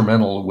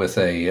instrumental with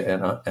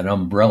an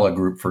umbrella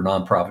group for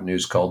nonprofit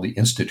news called the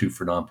Institute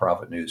for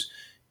Nonprofit News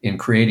in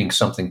creating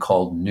something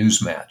called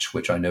Newsmatch,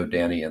 which I know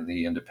Danny and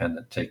the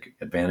Independent take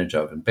advantage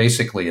of. And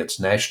basically, it's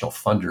national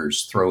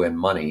funders throw in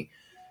money,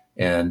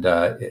 and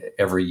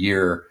every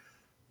year,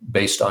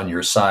 based on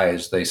your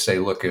size, they say,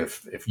 look,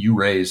 if you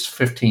raise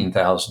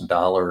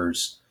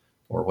 $15,000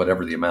 or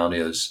whatever the amount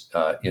is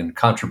in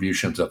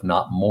contributions of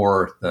not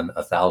more than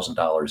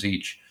 $1,000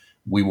 each,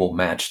 we will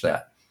match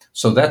that.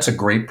 So that's a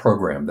great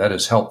program that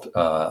has helped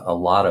a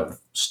lot of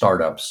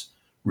startups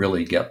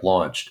really get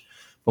launched.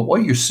 But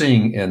what you're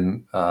seeing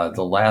in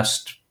the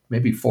last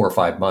maybe 4 or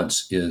 5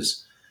 months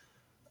is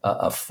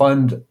a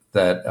fund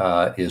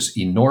that is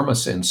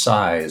enormous in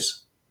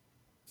size,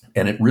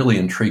 and it really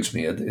intrigues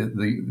me.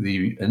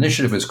 The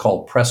initiative is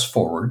called Press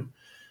Forward.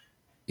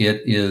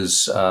 It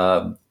is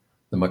the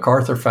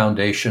MacArthur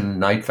Foundation,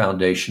 Knight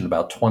Foundation,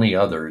 about 20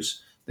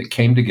 others that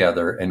came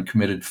together and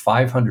committed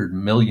 $500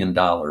 million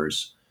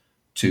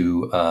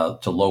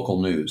to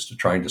local news, to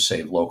trying to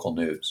save local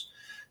news.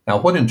 Now,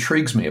 what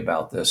intrigues me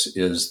about this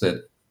is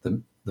that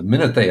the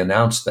minute they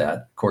announced that,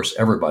 of course,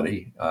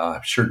 everybody,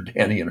 I'm sure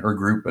Danny and her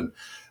group and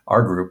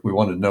our group, we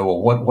wanted to know,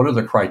 well, what are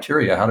the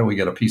criteria? How do we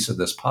get a piece of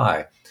this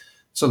pie?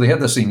 So they had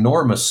this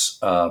enormous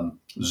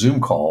Zoom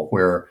call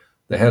where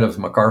the head of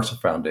MacArthur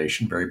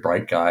Foundation, very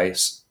bright guy,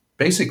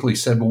 basically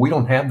said, well, we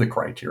don't have the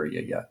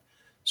criteria yet.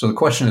 So the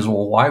question is,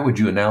 well, why would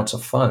you announce a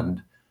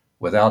fund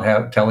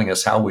without telling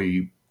us how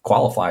we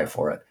qualify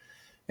for it?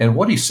 And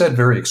what he said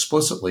very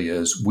explicitly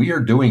is, we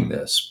are doing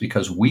this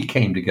because we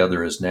came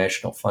together as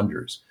national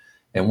funders.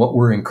 And what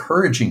we're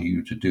encouraging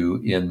you to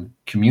do in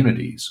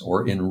communities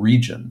or in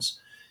regions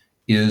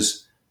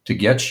is to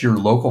get your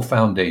local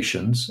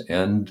foundations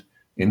and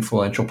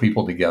influential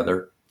people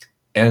together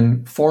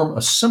and form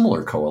a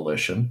similar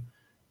coalition,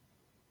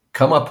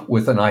 come up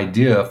with an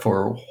idea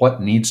for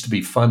what needs to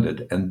be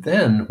funded. And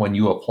then when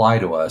you apply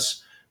to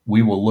us,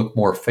 we will look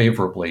more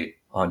favorably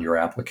on your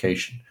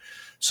application.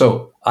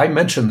 So I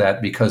mention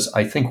that because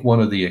I think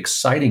one of the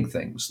exciting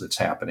things that's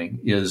happening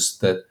is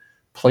that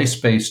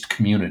place-based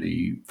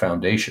community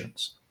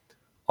foundations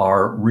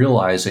are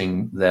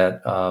realizing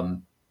that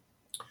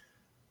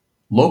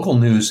local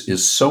news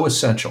is so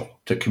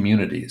essential to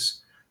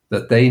communities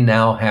that they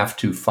now have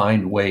to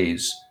find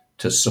ways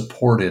to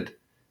support it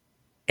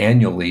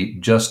annually,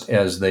 just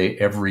as they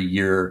every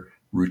year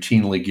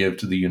routinely give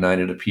to the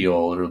United Appeal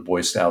or the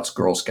Boy Scouts,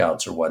 Girl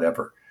Scouts, or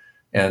whatever.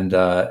 and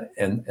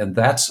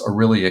that's a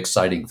really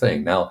exciting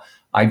thing. Now,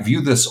 I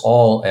view this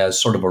all as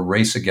sort of a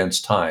race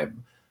against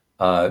time.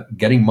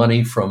 Getting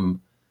money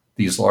from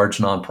these large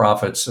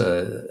nonprofits,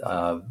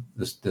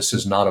 this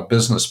is not a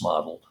business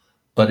model,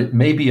 but it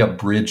may be a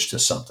bridge to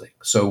something.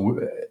 So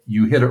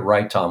you hit it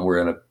right, Tom.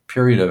 We're in a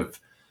period of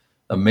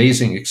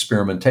amazing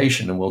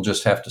experimentation, and we'll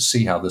just have to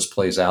see how this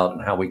plays out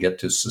and how we get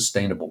to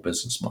sustainable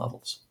business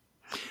models.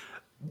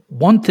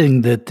 One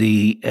thing that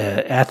the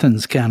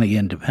Athens County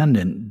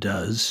Independent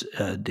does,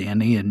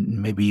 Danny,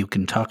 and maybe you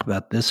can talk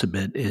about this a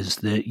bit, is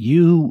that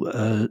you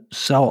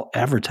sell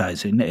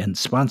advertising and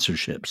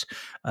sponsorships.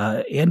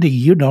 Andy,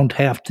 you don't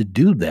have to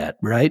do that,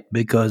 right?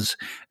 Because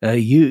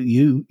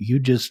you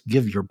just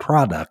give your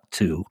product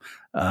to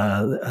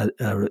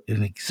an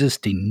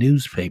existing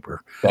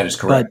newspaper. That is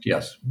correct. But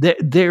yes.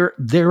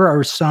 There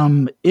are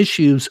some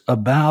issues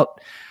about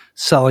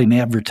selling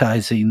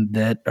advertising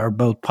that are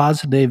both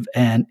positive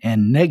and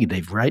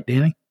negative, right,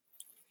 Danny?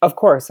 Of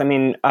course. I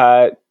mean,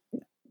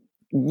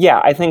 yeah,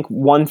 I think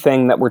one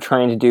thing that we're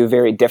trying to do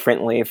very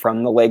differently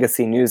from the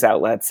legacy news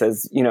outlets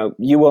is,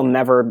 you will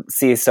never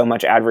see so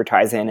much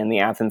advertising in the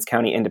Athens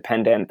County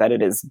Independent that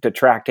it is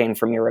detracting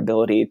from your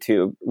ability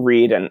to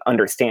read and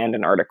understand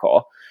an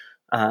article.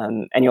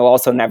 And you'll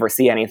also never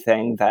see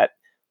anything that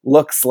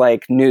looks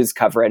like news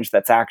coverage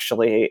that's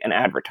actually an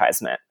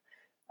advertisement.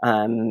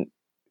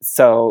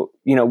 So,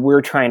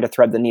 we're trying to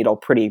thread the needle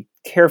pretty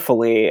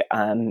carefully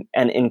and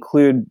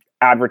include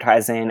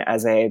advertising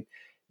as a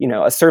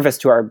service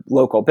to our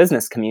local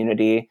business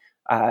community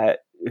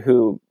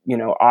who,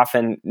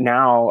 often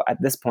now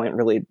at this point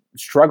really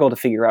struggle to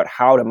figure out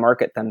how to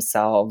market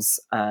themselves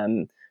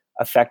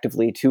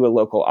effectively to a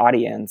local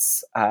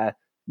audience,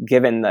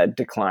 given the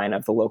decline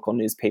of the local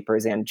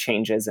newspapers and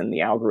changes in the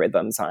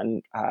algorithms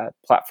on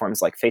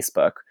platforms like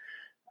Facebook.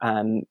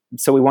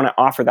 So we want to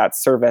offer that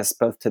service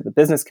both to the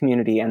business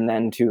community and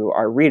then to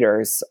our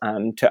readers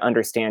to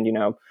understand,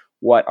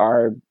 what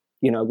our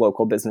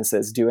local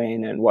businesses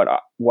doing and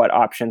what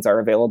options are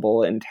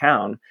available in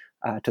town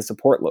to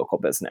support local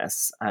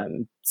business.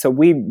 So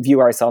we view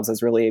ourselves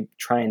as really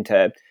trying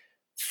to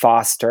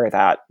foster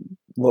that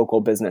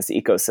local business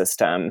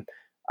ecosystem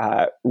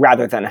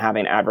rather than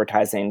having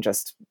advertising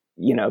just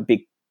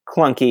be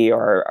clunky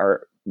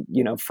or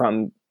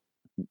from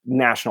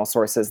national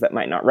sources that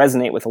might not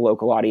resonate with a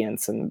local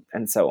audience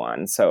and so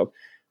on. So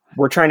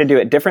we're trying to do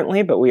it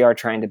differently, but we are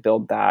trying to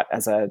build that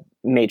as a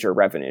major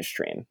revenue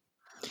stream.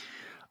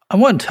 I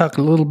want to talk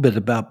a little bit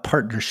about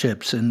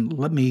partnerships, and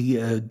let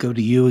me go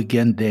to you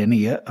again,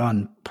 Danny,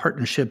 on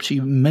partnerships.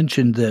 You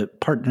mentioned the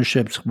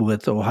partnerships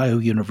with Ohio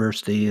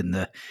University and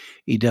the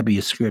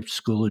E.W. Scripps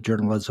School of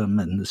Journalism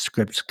and the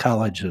Scripps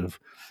College of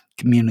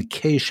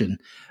Communication.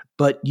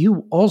 But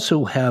you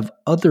also have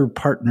other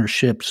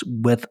partnerships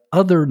with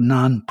other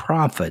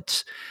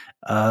nonprofits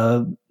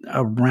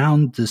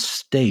around the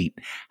state.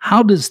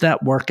 How does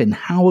that work, and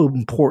how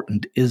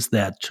important is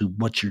that to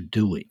what you're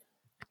doing?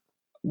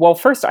 Well,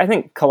 first, I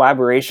think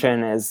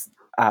collaboration is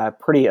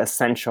pretty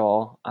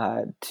essential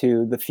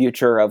to the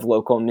future of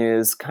local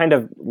news, kind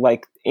of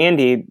like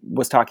Andy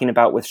was talking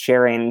about with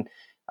sharing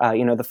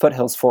the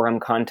Foothills Forum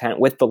content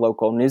with the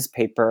local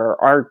newspaper.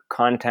 Our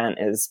content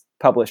is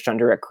published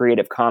under a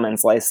Creative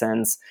Commons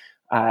license.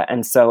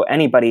 And so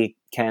anybody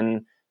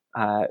can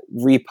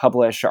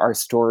republish our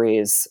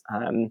stories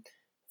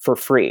for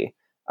free,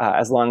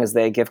 as long as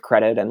they give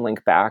credit and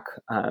link back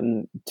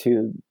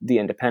to the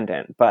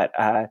Independent. But,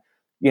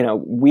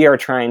 we are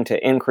trying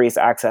to increase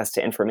access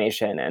to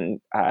information and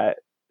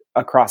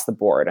across the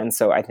board. And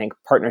so I think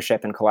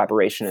partnership and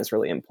collaboration is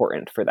really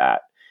important for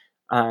that.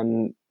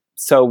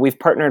 So we've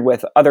partnered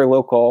with other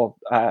local,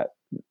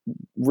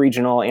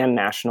 regional and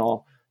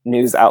national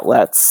news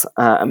outlets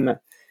in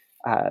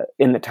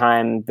the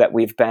time that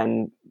we've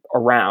been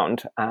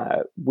around.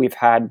 We've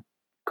had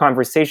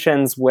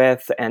conversations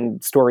with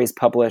and stories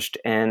published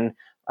in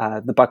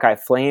the Buckeye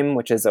Flame,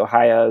 which is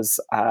Ohio's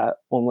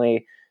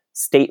only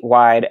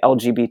statewide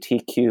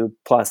LGBTQ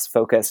plus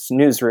focused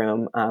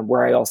newsroom,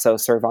 where I also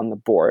serve on the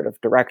board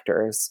of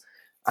directors.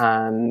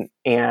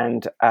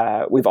 And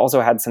we've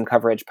also had some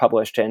coverage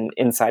published in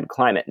Inside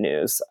Climate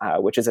News,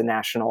 which is a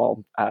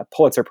national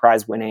Pulitzer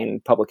Prize winning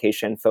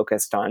publication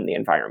focused on the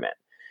environment.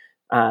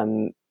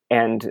 And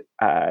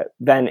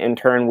then in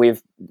turn,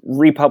 we've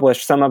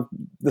republished some of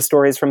the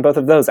stories from both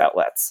of those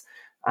outlets.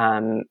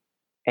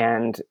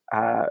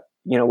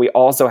 We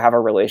also have a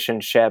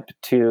relationship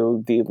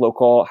to the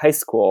local high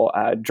school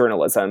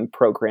journalism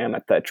program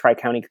at the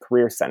Tri-County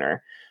Career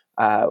Center.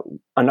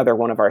 Another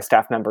one of our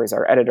staff members,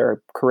 our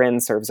editor, Corinne,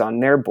 serves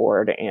on their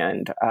board,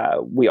 and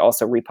we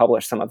also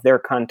republish some of their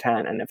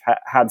content and have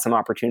had some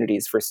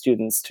opportunities for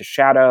students to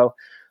shadow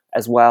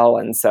as well.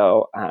 And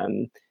so,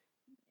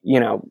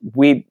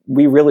 we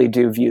really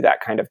do view that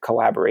kind of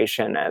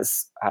collaboration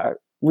as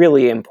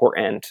really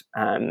important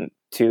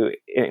to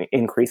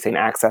increasing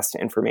access to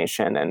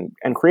information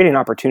and creating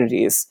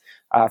opportunities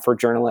for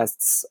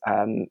journalists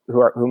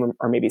who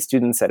are maybe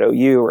students at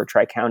OU or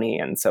Tri-County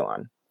and so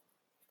on.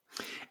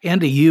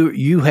 Andy,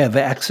 you have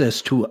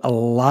access to a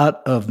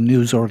lot of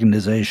news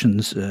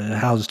organizations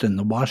housed in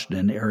the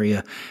Washington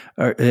area.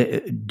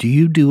 Do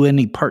you do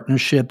any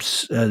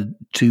partnerships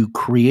to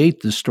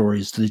create the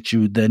stories that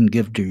you then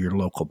give to your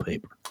local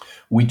paper?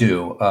 We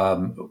do.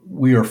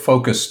 We are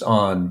focused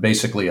on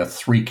basically a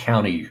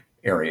 3-county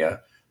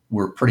area.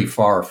 We're pretty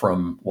far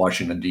from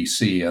Washington,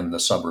 D.C. and the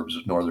suburbs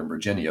of Northern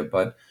Virginia,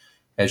 but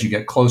as you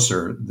get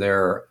closer,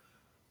 there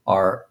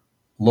are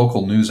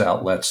local news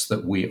outlets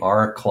that we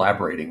are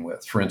collaborating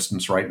with. For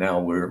instance, right now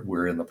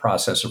we're in the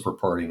process of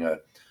reporting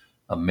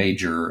a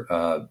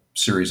major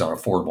series on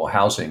affordable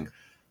housing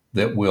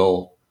that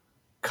will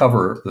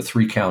cover the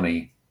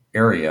 3-county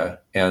area,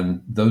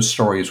 and those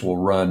stories will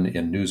run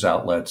in news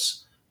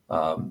outlets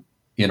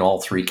in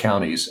all 3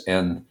 counties,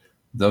 and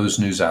those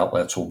news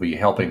outlets will be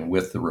helping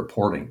with the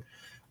reporting.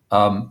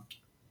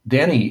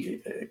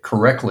 Danny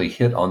correctly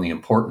hit on the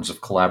importance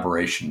of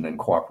collaboration and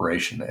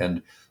cooperation.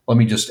 And let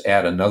me just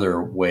add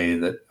another way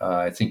that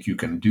I think you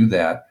can do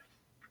that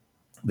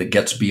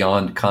gets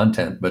beyond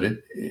content, but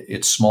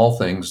it's small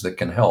things that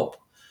can help.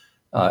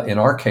 In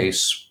our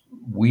case,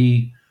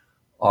 we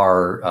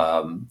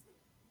are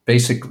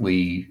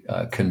basically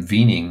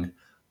convening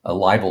a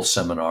libel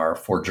seminar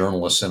for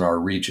journalists in our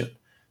region.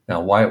 Now,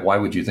 why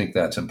would you think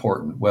that's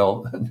important?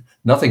 Well,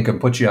 nothing can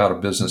put you out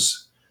of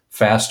business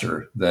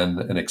faster than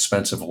an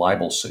expensive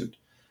libel suit.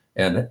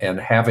 And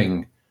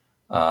having,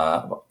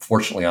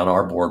 fortunately on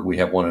our board, we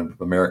have one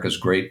of America's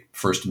great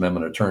First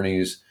Amendment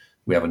attorneys.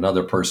 We have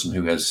another person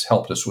who has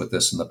helped us with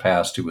this in the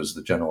past, who was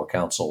the general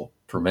counsel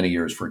for many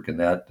years for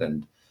Gannett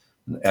and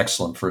an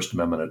excellent First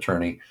Amendment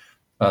attorney.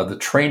 The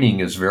training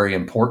is very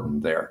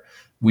important there.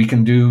 We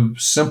can do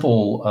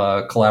simple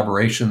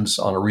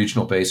collaborations on a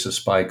regional basis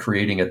by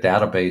creating a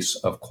database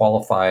of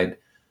qualified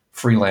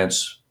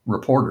freelance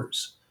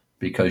reporters,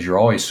 because you're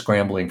always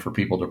scrambling for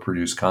people to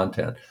produce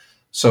content.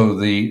 So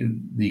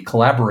the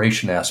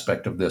collaboration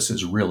aspect of this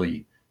is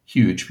really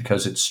huge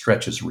because it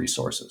stretches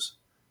resources.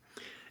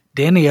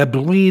 Danny, I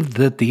believe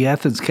that the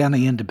Athens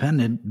County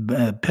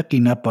Independent,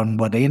 picking up on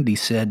what Andy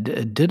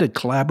said, did a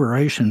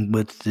collaboration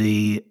with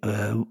the,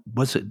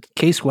 was it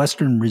Case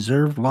Western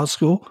Reserve Law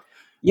School?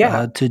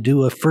 Yeah. To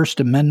do a First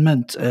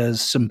Amendment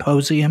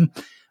symposium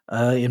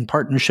in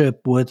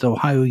partnership with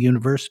Ohio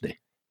University.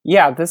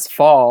 Yeah, this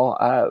fall,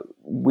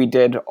 we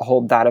did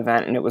hold that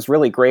event, and it was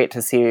really great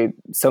to see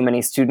so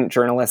many student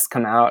journalists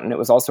come out, and it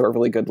was also a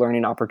really good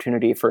learning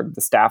opportunity for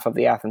the staff of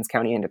the Athens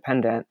County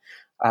Independent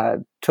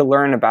to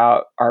learn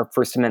about our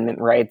First Amendment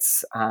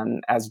rights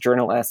as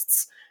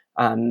journalists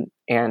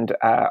and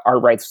our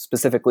rights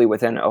specifically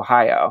within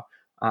Ohio.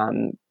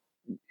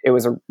 It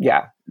was a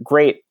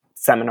great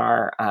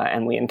seminar,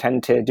 and we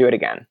intend to do it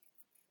again.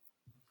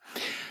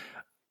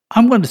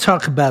 I'm going to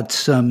talk about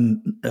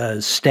some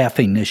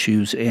staffing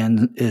issues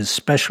and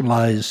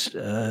specialized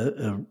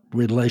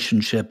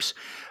relationships.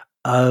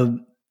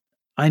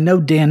 I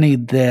know, Danny,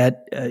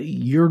 that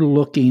you're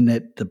looking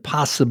at the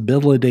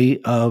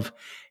possibility of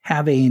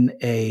having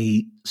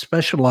a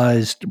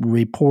specialized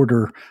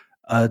reporter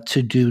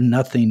to do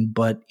nothing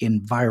but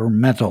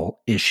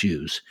environmental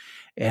issues.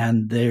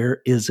 And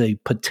there is a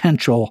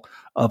potential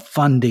of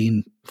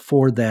funding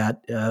for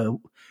that.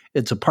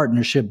 It's a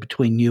partnership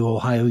between you,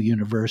 Ohio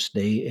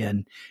University,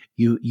 and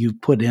you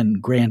put in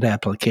grant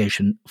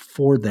application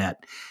for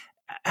that.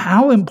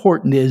 How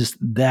important is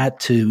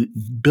that to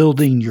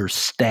building your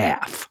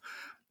staff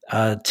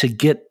to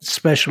get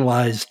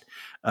specialized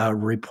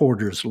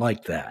reporters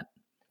like that?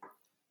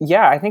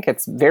 Yeah, I think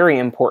it's very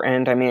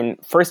important. I mean,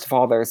 first of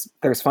all, there's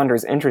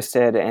funders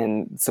interested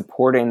in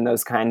supporting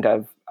those kind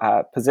of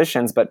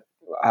positions, but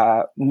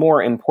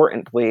more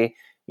importantly,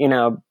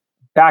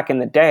 back in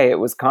the day, it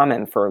was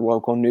common for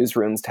local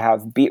newsrooms to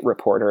have beat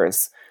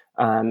reporters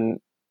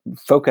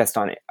focused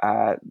on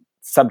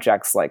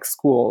subjects like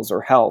schools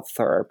or health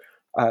or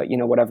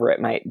whatever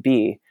it might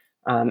be.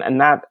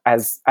 And that,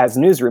 as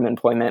newsroom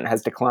employment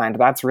has declined,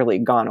 that's really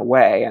gone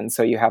away. And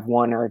so you have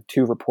 1 or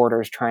 2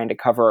 reporters trying to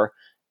cover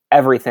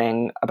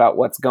everything about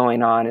what's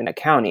going on in a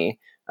county,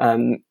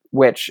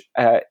 which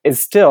is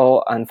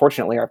still,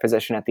 unfortunately, our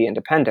position at the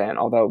Independent.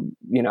 Although,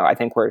 I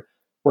think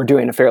we're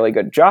doing a fairly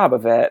good job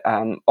of it.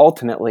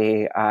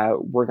 Ultimately,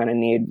 we're going to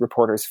need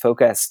reporters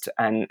focused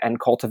and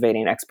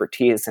cultivating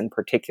expertise in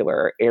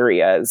particular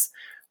areas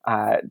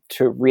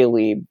to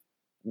really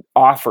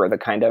offer the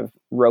kind of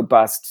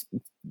robust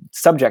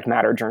subject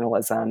matter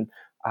journalism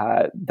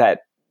that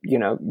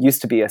used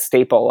to be a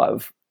staple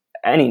of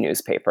any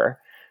newspaper.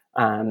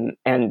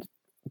 And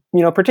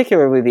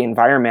particularly the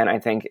environment, I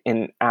think,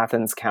 in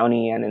Athens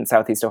County and in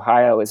Southeast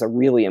Ohio is a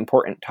really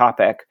important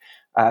topic.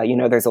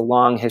 There's a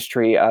long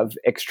history of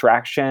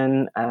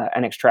extraction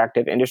and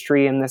extractive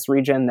industry in this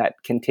region that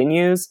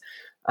continues,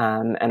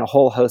 and a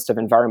whole host of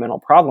environmental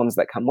problems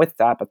that come with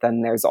that. But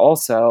then there's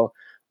also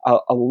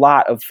a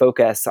lot of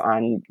focus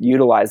on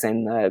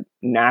utilizing the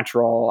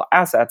natural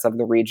assets of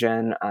the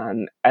region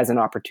as an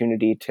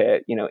opportunity to,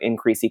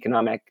 increase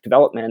economic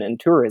development and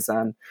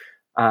tourism.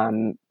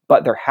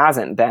 but there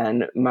hasn't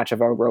been much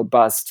of a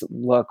robust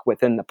look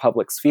within the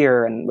public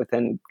sphere and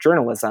within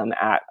journalism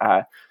at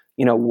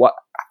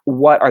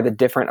what are the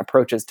different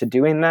approaches to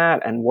doing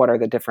that, and what are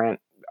the different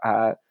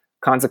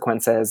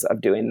consequences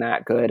of doing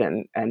that, good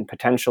and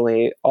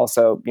potentially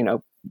also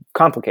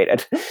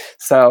complicated.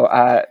 So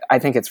I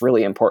think it's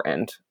really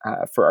important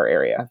for our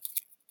area.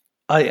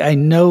 I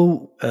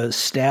know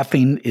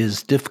staffing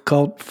is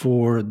difficult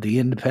for the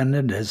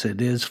Independent, as it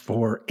is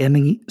for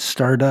any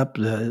startup.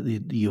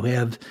 You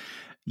have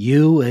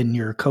you and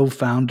your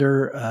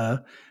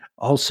co-founder,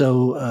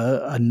 also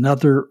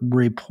another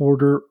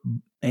reporter,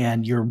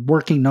 and you're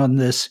working on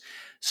this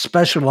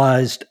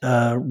specialized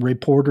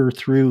reporter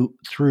through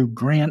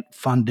grant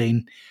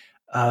funding.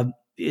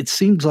 It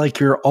seems like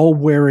you're all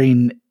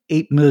wearing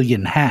 8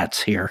 million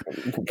hats here.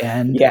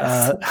 And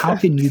yes. How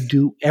can you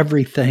do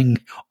everything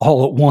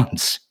all at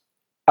once?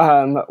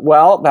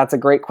 Well, that's a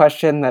great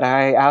question that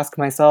I ask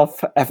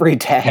myself every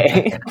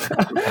day.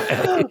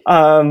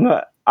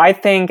 I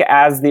think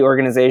as the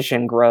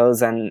organization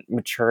grows and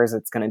matures,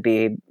 it's going to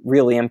be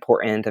really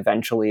important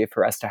eventually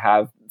for us to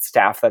have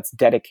staff that's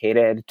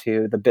dedicated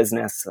to the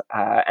business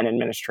and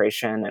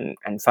administration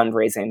and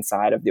fundraising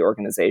side of the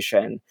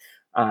organization,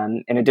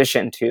 in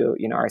addition to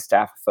our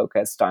staff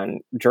focused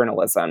on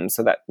journalism,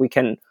 so that we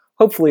can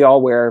hopefully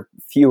all wear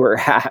fewer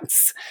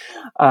hats.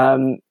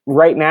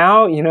 Right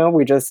now,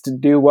 we just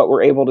do what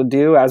we're able to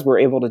do as we're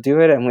able to do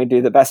it, and we do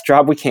the best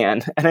job we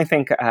can. And I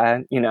think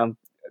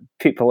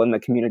people in the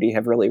community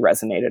have really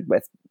resonated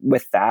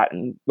with that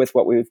and with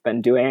what we've been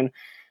doing.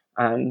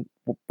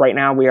 Right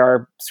now we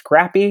are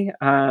scrappy,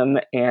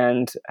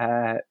 and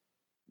I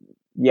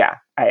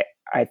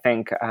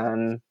think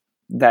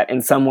that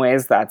in some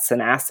ways that's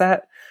an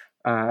asset.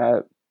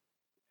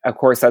 Of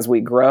course, as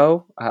we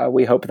grow,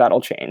 we hope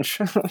that'll change.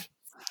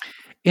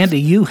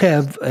 Andy, you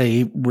have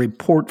a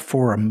Report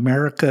for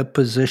America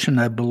position,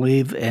 I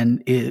believe,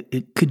 and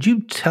could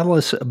you tell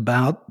us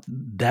about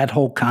that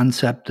whole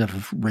concept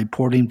of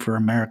reporting for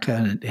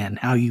America and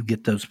how you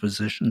get those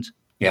positions?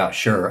 Yeah,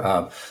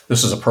 sure.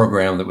 This is a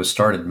program that was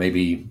started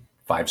maybe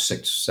 5,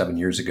 6, 7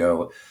 years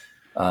ago.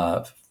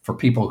 For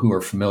people who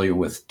are familiar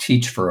with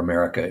Teach for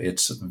America,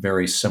 it's a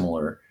very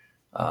similar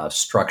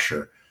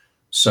structure.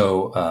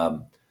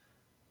 So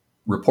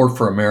Report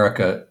for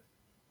America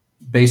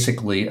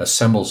basically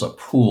assembles a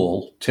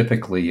pool,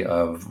 typically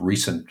of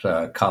recent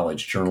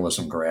college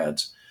journalism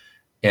grads.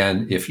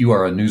 And if you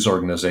are a news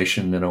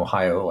organization in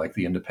Ohio, like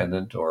the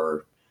Independent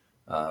or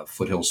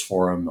Foothills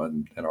Forum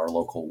and our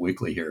local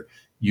weekly here,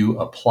 you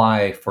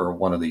apply for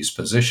one of these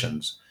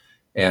positions.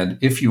 And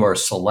if you are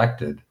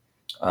selected,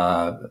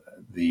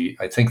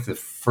 I think the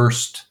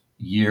first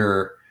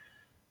year,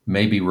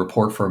 maybe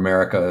Report for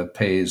America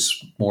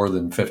pays more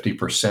than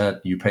 50%,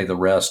 you pay the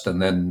rest,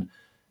 and then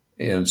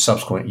in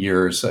subsequent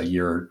years, a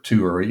year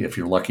 2, or if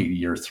you're lucky,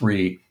 year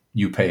 3,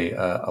 you pay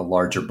a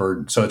larger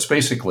burden. So it's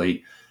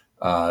basically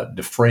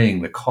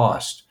defraying the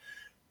cost.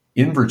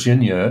 In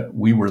Virginia,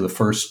 we were the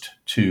first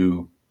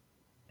to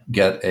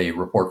get a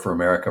Report for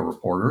America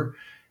reporter.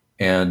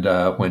 And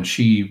when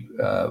she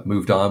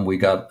moved on, we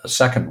got a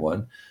second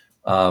one.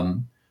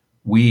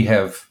 We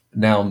have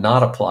now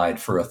not applied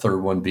for a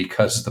third one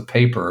because the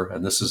paper,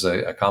 and this is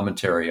a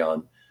commentary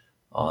on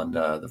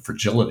the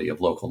fragility of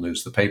local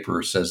news, the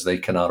paper says they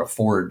cannot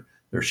afford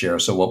their share.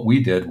 So what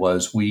we did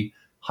was we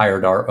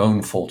hired our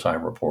own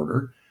full-time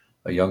reporter,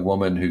 a young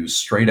woman who's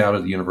straight out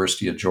of the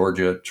University of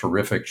Georgia,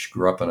 terrific. She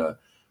grew up in a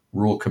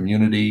rural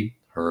community.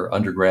 Her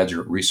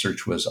undergraduate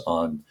research was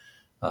on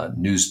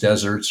news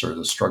deserts, or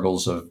the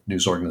struggles of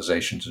news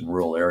organizations in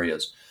rural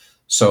areas.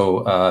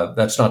 So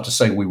that's not to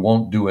say we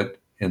won't do it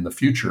in the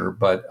future,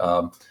 but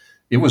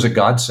it was a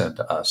godsend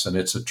to us, and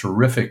it's a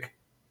terrific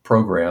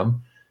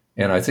program.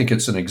 And I think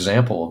it's an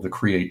example of the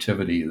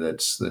creativity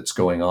that's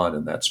going on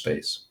in that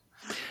space.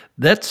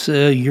 That's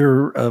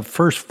your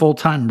first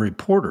full-time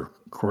reporter,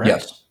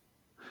 correct?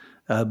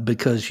 Yes.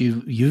 Because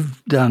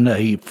you've done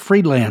a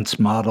freelance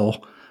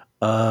model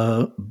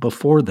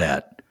before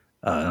that.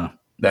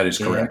 That is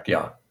correct,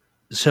 yeah.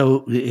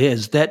 So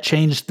has that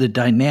changed the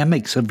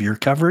dynamics of your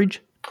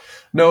coverage?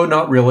 No,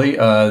 not really.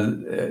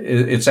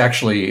 It's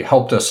actually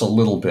helped us a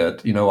little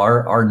bit.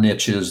 Our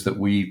niche is that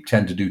we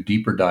tend to do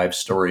deeper dive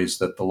stories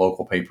that the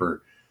local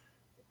paper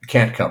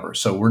can't cover.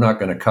 So we're not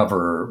going to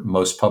cover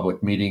most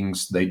public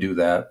meetings. They do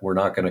that. We're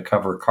not going to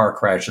cover car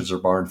crashes or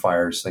barn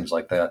fires, things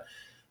like that.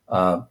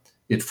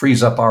 It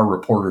frees up our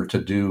reporter to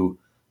do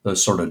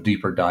those sort of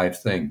deeper dive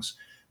things.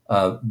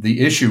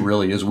 The issue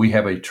really is we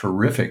have a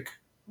terrific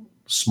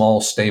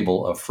small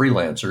stable of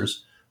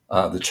freelancers.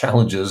 The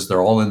challenge is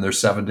they're all in their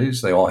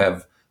 70s. They all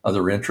have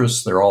other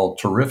interests. They're all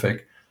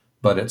terrific.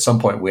 But at some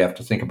point, we have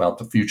to think about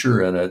the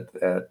future. And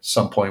at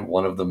some point,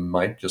 one of them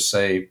might just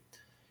say,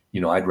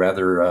 I'd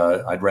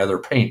rather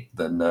paint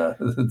than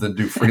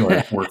do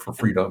freelance work for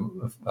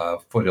Freedom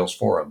Foothills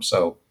Forum.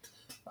 So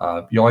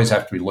you always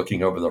have to be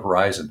looking over the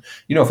horizon.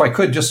 If I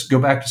could just go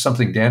back to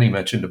something Danny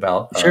mentioned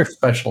about Sure.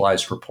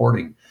 Specialized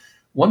reporting.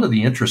 One of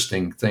the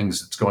interesting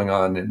things that's going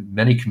on in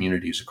many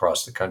communities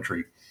across the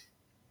country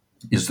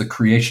is the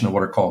creation of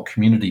what are called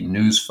community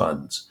news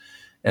funds.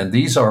 And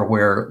these are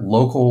where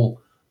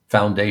local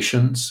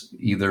foundations,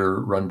 either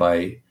run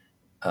by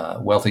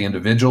wealthy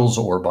individuals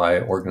or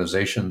by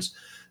organizations,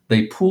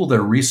 they pool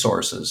their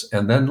resources,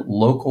 and then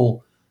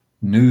local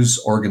news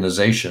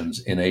organizations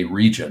in a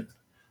region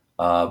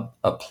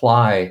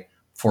apply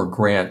for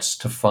grants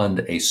to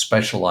fund a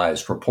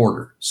specialized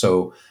reporter.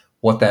 So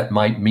what that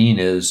might mean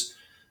is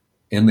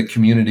in the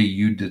community,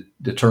 you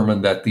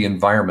determine that the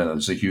environment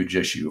is a huge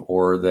issue,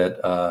 or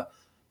that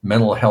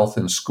mental health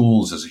in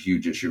schools is a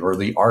huge issue, or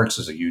the arts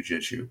is a huge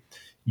issue.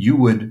 You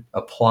would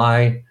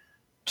apply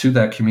to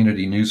that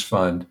community news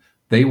fund.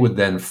 They would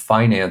then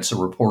finance a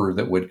reporter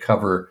that would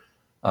cover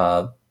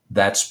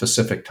that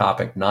specific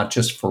topic, not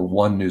just for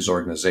one news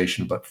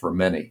organization, but for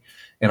many.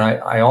 And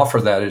I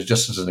offer that as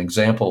just as an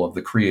example of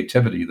the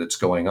creativity that's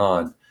going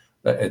on.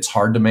 It's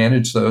hard to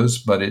manage those,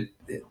 but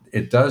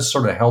it does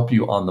sort of help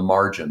you on the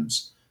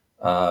margins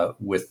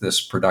with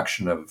this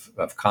production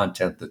of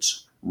content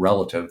that's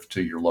relative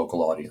to your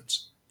local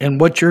audience. And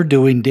what you're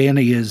doing,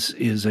 Danny,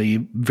 is a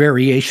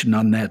variation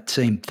on that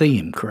same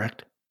theme,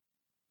 correct?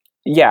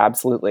 Yeah,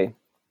 absolutely.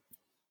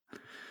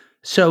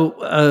 So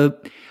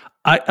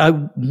I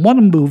want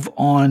to move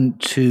on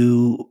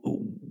to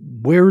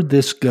where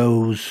this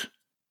goes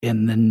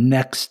in the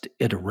next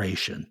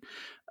iteration.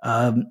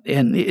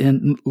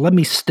 And let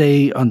me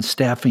stay on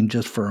staffing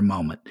just for a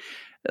moment.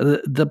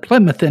 The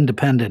Plymouth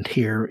Independent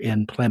here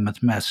in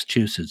Plymouth,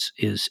 Massachusetts,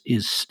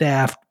 is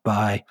staffed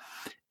by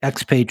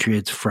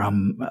expatriates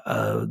from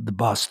the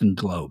Boston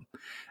Globe.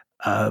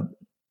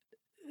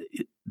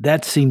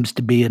 That seems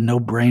to be a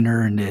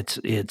no-brainer, and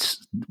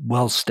it's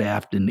well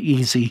staffed and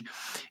easy.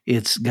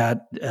 It's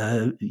got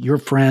your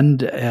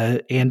friend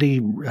Andy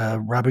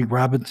Robbie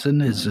Robinson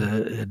is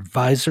an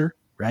advisor,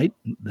 right?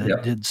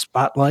 That did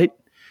Spotlight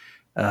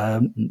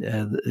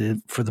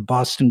for the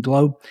Boston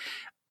Globe.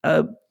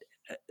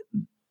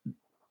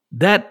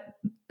 That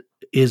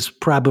is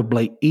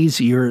probably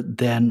easier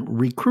than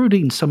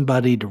recruiting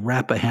somebody to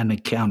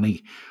Rappahannock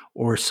County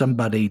or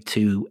somebody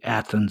to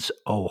Athens,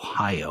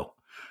 Ohio.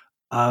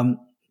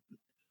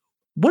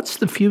 What's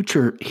the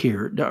future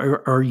here?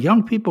 Are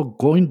young people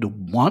going to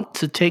want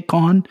to take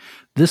on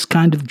this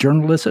kind of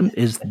journalism?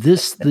 Is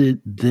this the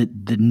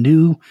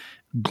new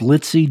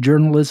glitzy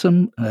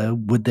journalism?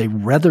 Would they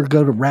rather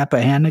go to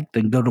Rappahannock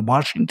than go to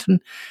Washington?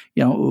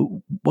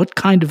 What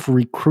kind of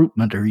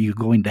recruitment are you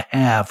going to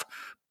have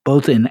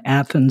both in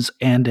Athens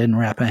and in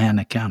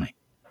Rappahannock County?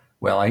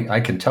 Well, I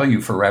can tell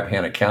you for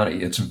Rappahannock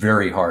County, it's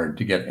very hard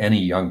to get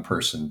any young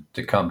person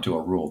to come to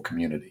a rural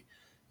community.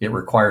 It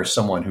requires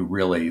someone who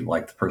really,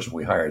 like the person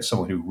we hired,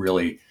 someone who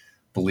really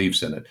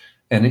believes in it.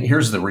 And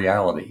here's the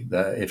reality.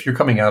 If you're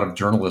coming out of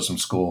journalism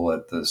school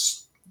at the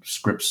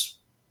Scripps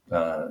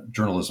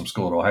Journalism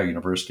School at Ohio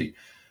University,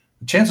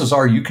 the chances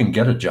are you can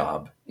get a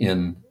job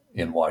in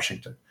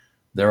Washington.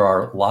 There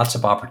are lots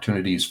of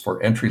opportunities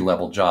for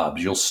entry-level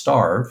jobs. You'll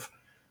starve,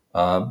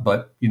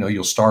 but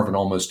you'll starve in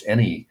almost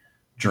any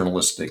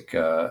journalistic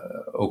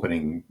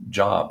opening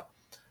job.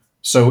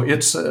 So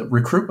it's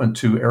recruitment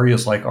to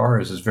areas like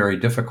ours is very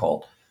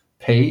difficult.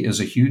 Pay is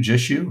a huge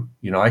issue.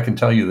 I can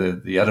tell you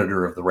the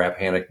editor of the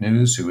Rappahannock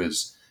News, who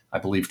is, I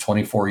believe,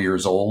 24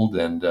 years old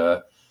and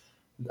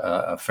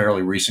a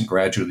fairly recent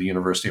graduate of the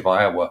University of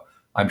Iowa,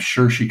 I'm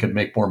sure she could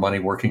make more money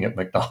working at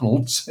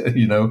McDonald's,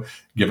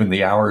 given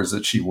the hours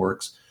that she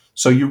works.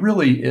 So you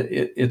really,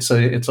 it's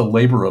a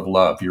labor of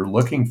love. You're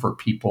looking for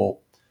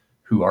people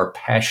who are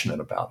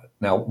passionate about it.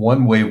 Now,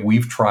 one way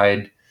we've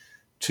tried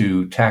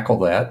to tackle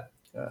that,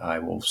 I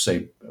will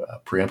say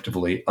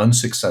preemptively,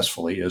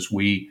 unsuccessfully, is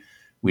we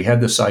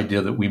had this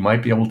idea that we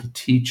might be able to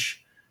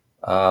teach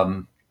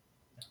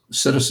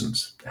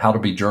citizens how to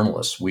be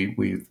journalists.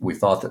 We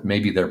thought that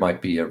maybe there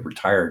might be a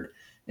retired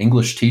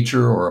English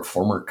teacher or a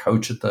former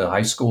coach at the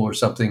high school or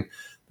something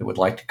that would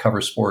like to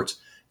cover sports.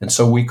 And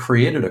so we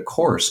created a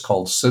course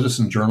called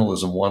Citizen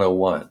Journalism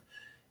 101.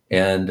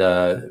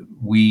 And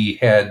we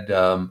had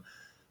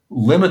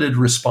limited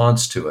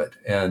response to it.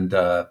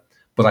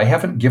 But I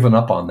haven't given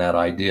up on that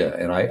idea.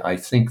 And I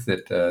think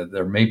that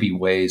there may be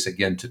ways,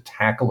 again, to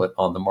tackle it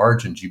on the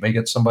margins. You may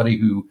get somebody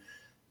who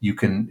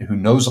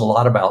knows a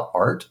lot about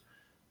art,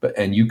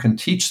 and you can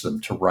teach them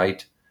to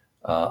write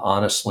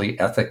honestly,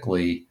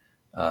 ethically,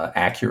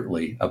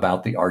 accurately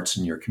about the arts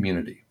in your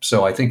community.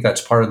 So I think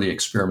that's part of the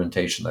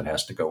experimentation that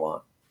has to go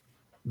on.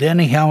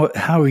 Danny, how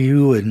are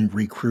you in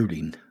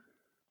recruiting?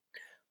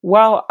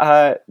 Well,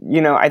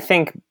 I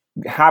think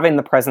having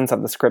the presence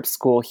of the Scripps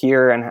School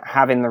here and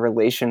having the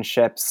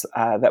relationships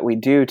that we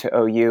do to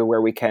OU,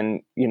 where we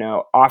can,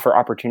 offer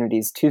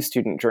opportunities to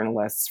student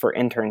journalists for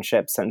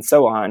internships and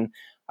so on,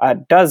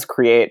 does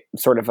create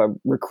sort of a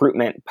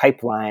recruitment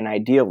pipeline,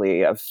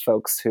 ideally, of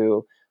folks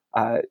who,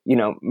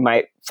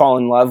 might fall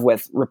in love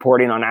with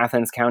reporting on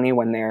Athens County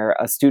when they're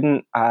a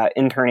student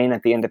interning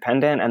at the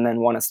Independent and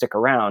then want to stick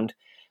around.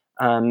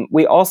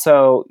 We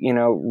also,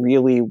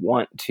 really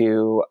want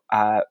to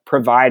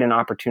provide an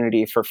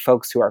opportunity for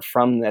folks who are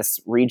from this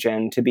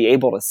region to be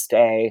able to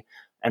stay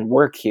and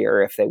work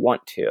here if they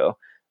want to.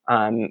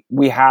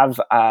 We have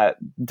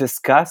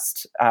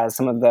discussed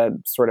some of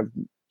the sort of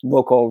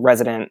local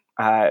resident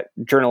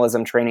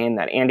journalism training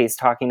that Andy's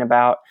talking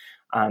about.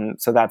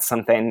 So that's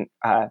something,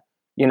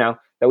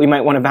 that we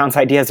might want to bounce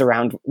ideas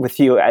around with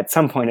you at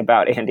some point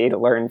about, Andy, to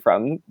learn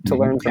from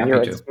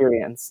your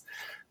experience.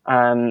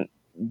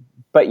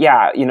 But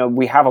yeah,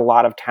 we have a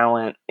lot of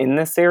talent in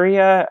this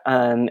area,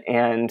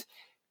 and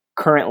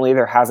currently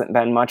there hasn't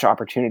been much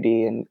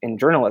opportunity in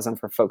journalism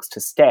for folks to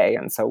stay,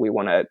 and so we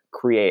want to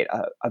create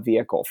a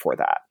vehicle for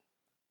that.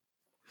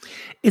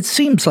 It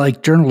seems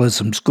like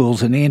journalism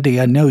schools, and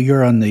Andy, I know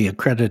you're on the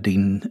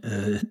accrediting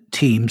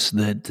teams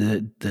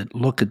that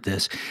look at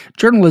this.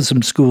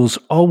 Journalism schools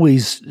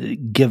always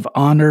give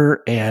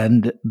honor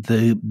and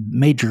the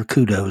major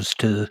kudos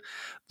to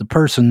the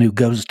person who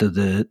goes to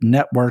the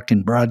network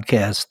and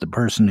broadcast, the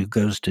person who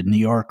goes to New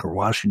York or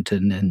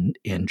Washington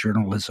in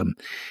journalism,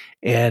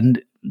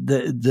 and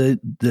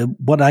the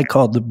what I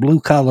call the blue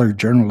collar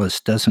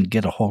journalist doesn't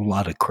get a whole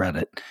lot of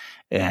credit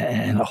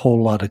and a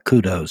whole lot of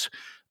kudos.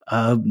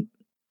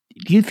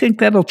 Do you think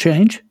that'll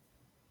change?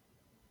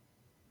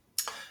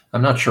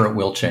 I'm not sure it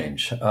will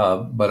change,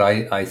 but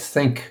I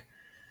think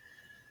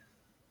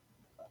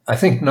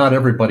not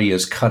everybody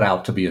is cut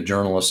out to be a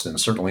journalist, and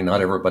certainly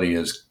not everybody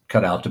is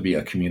cut out to be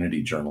a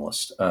community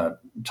journalist.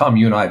 Tom,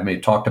 you and I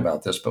have talked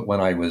about this, but when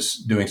I was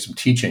doing some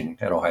teaching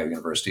at Ohio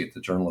University at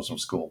the journalism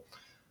school,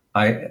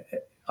 I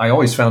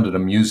always found it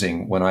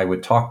amusing when I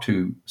would talk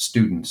to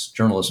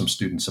journalism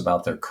students,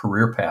 about their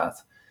career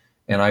path.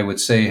 And I would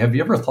say, have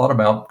you ever thought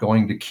about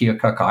going to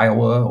Keokuk,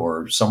 Iowa,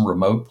 or some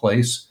remote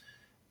place?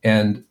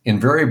 And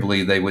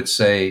invariably they would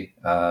say,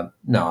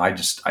 no,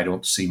 I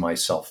don't see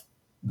myself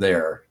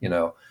there,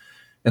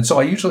 And so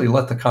I usually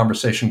let the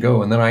conversation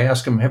go. And then I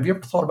ask them, have you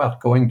ever thought about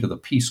going to the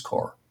Peace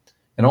Corps?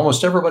 And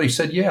almost everybody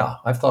said, yeah,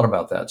 I've thought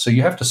about that. So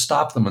you have to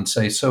stop them and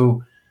say,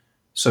 so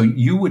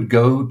you would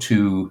go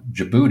to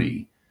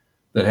Djibouti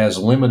that has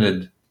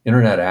limited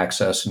internet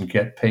access and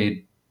get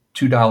paid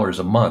 $2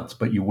 a month,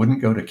 but you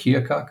wouldn't go to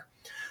Keokuk?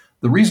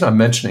 The reason I'm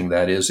mentioning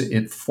that is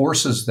it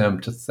forces them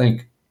to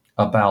think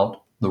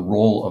about the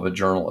role of a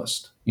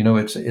journalist.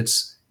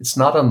 It's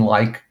not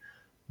unlike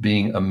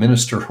being a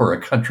minister or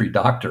a country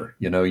doctor.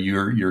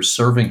 You're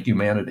serving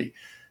humanity,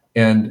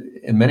 and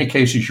in many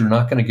cases you're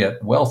not going to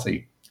get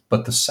wealthy,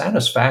 but the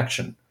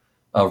satisfaction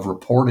of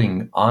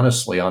reporting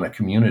honestly on a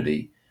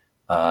community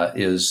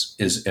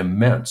is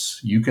immense.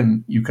 You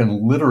can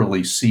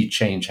literally see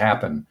change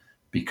happen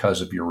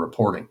because of your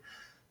reporting.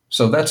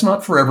 So that's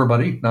not for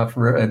everybody.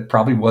 It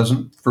probably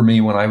wasn't for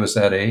me when I was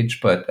that age,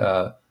 but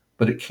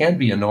it can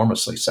be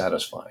enormously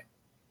satisfying.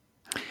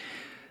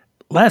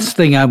 Last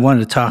thing I want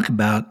to talk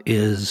about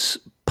is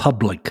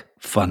public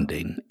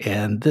funding,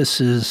 and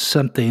this is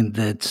something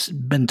that's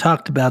been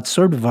talked about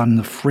sort of on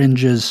the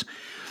fringes.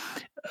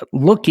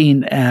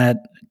 Looking at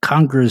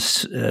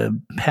Congress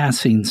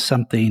passing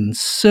something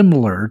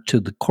similar to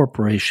the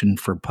Corporation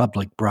for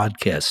Public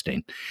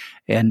Broadcasting.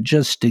 And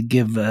just to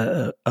give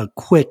a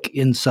quick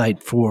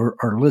insight for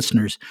our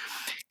listeners,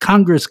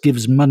 Congress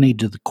gives money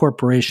to the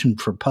Corporation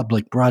for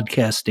Public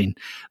Broadcasting.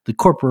 The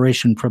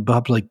Corporation for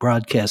Public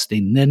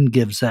Broadcasting then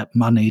gives that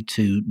money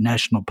to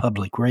National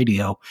Public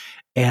Radio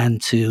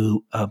and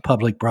to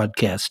Public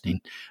Broadcasting,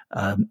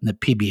 the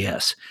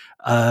PBS.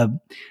 And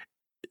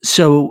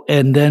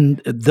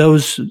then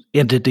those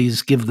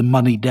entities give the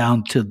money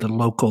down to the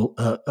local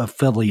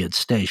affiliate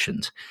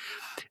stations.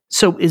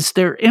 So is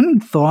there any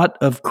thought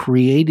of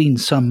creating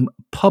some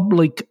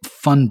public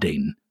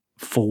funding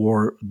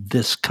for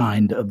this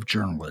kind of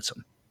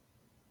journalism?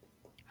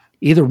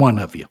 Either one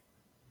of you.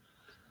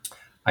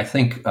 I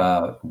think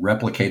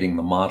replicating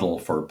the model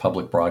for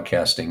public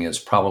broadcasting is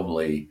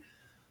probably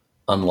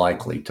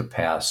unlikely to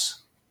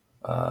pass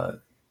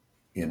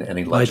in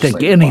any legislative I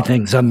think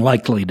anything's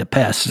unlikely to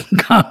pass in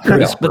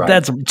Congress, but right.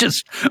 That's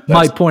just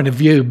my point of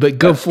view. But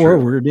go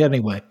forward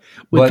anyway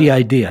with the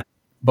idea.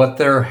 But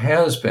there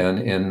has been,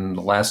 in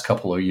the last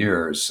couple of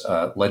years,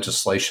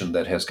 legislation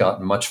that has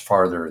gotten much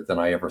farther than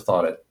I ever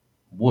thought it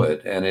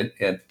would. And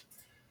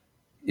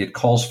it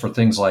calls for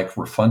things like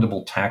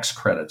refundable tax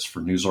credits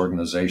for news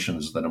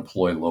organizations that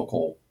employ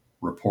local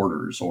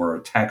reporters, or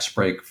a tax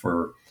break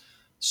for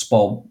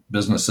small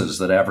businesses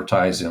that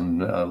advertise in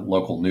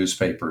local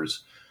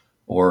newspapers,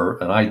 or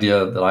an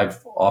idea that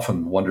I've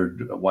often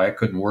wondered why it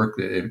couldn't work.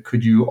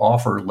 Could you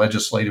offer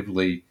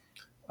legislatively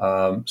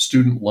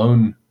student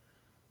loan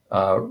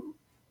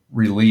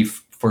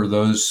relief for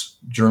those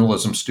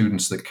journalism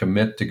students that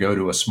commit to go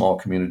to a small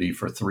community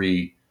for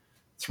three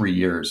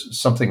years,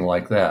 something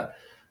like that?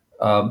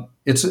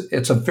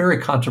 It's a very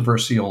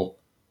controversial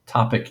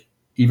topic,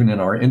 even in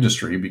our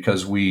industry,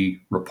 because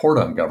we report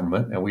on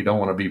government and we don't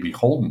want to be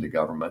beholden to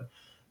government.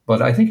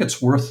 But I think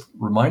it's worth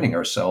reminding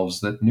ourselves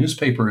that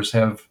newspapers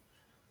have,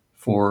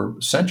 for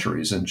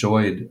centuries,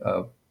 enjoyed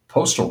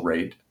postal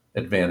rate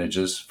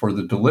advantages for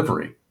the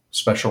delivery,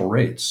 special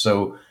rates.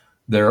 So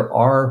there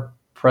are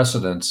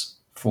precedents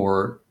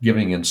for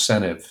giving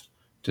incentive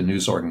to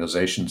news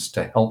organizations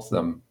to help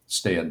them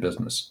stay in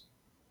business.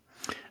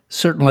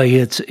 Certainly,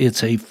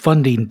 it's a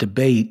funding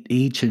debate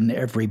each and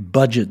every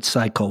budget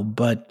cycle,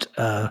 but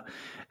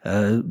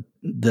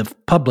the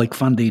public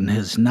funding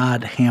has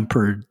not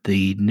hampered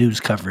the news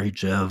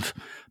coverage of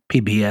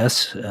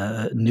PBS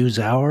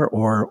NewsHour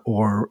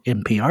or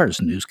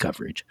NPR's news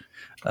coverage.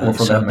 Well,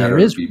 for that matter,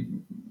 it'd be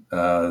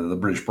the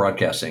British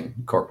Broadcasting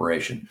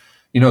Corporation.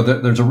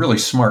 There's a really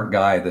smart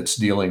guy that's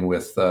dealing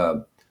with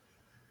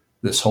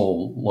this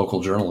whole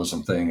local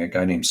journalism thing, a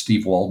guy named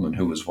Steve Waldman,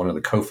 who was one of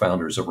the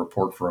co-founders of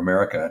Report for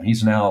America. And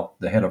he's now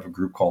the head of a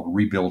group called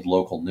Rebuild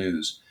Local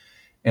News.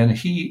 And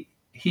he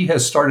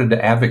has started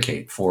to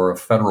advocate for a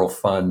federal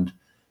fund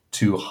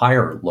to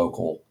hire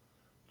local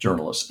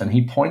journalists. And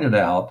he pointed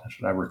out,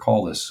 should I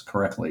recall this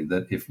correctly,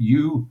 that if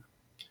you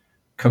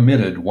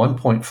committed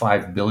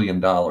 $1.5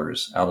 billion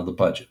out of the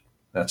budget,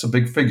 that's a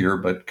big figure,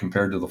 but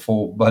compared to the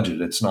full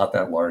budget, it's not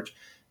that large.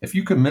 If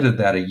you committed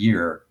that a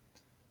year,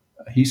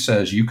 he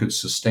says you could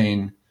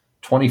sustain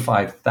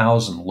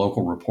 25,000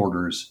 local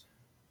reporters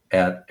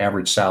at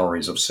average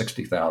salaries of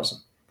 60,000.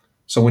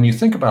 So when you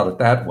think about it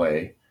that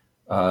way,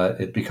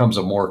 it becomes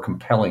a more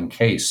compelling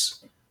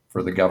case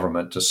for the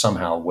government to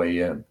somehow weigh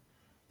in.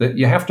 That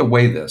you have to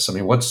weigh this. I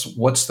mean,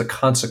 what's the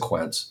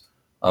consequence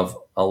of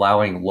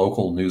allowing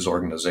local news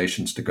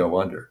organizations to go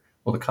under?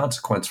 Well, the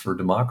consequence for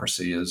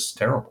democracy is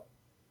terrible.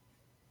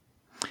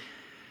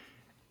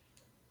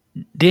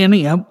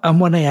 Danny, I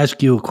want to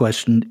ask you a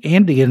question.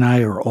 Andy and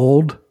I are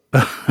old.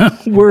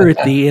 We're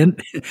at the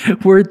end.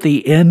 We're at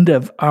the end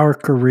of our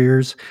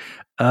careers.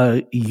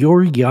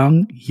 You're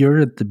young. You're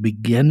at the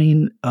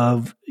beginning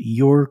of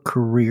your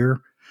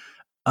career.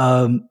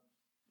 Do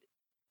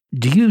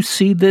you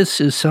see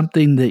this as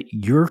something that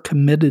you're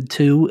committed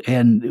to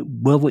and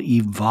will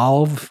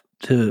evolve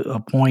to a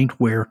point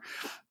where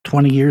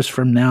 20 years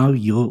from now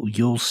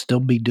you'll still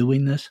be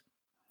doing this?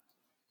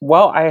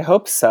 Well, I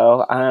hope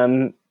so.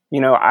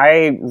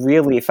 I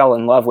really fell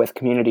in love with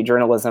community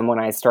journalism when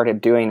I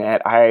started doing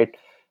it. I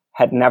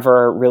had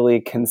never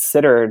really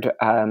considered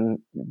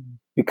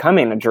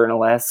becoming a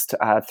journalist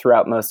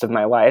throughout most of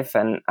my life,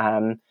 and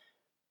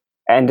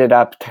ended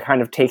up kind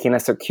of taking a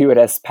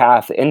circuitous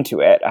path into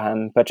it.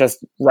 But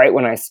just right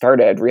when I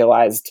started,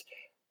 realized,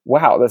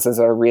 wow, this is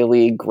a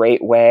really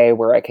great way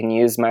where I can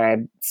use my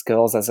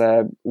skills as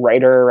a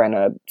writer and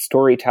a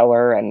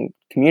storyteller and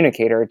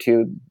communicator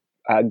to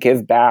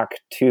give back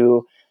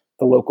to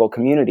the local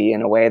community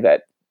in a way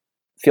that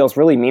feels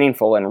really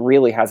meaningful and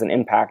really has an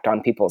impact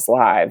on people's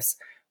lives.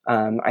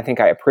 I think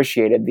I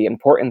appreciated the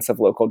importance of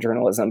local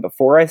journalism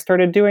before I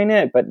started doing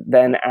it, but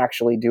then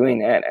actually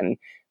doing it and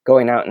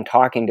going out and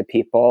talking to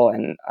people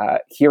and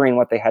hearing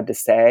what they had to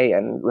say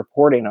and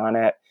reporting on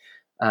it,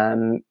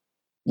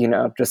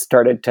 just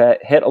started to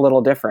hit a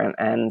little different.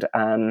 And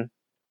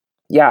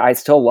I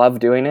still love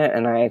doing it.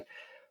 And I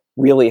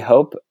really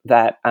hope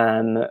that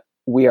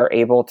we are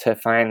able to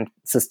find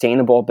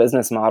sustainable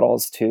business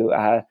models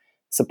to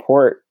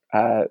support,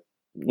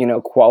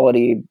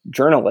 quality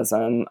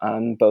journalism,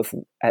 both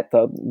at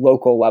the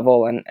local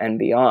level and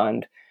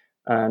beyond.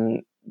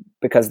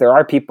 Because there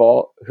are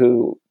people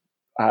who,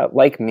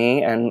 like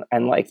me and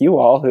like you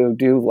all, who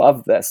do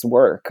love this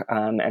work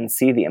and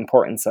see the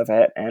importance of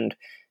it and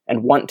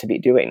want to be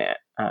doing it.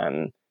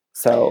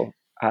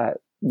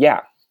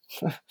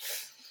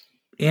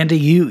 Andy,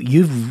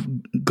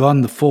 you've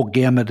gone the full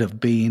gamut of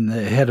being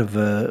the head of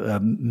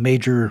a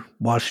major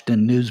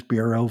Washington news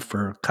bureau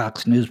for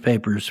Cox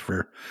Newspapers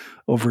for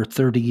over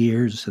 30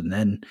 years, and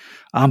then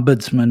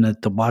ombudsman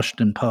at the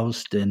Washington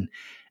Post, and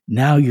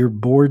now you're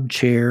board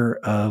chair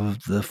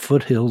of the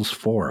Foothills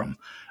Forum.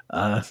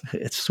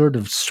 It's sort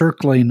of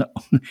circling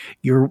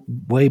your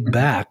way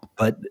back,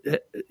 but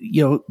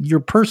your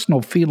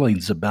personal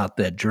feelings about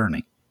that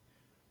journey.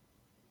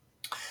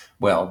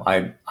 Well,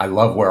 I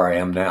love where I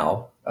am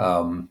now.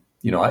 As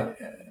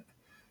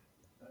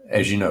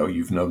you know,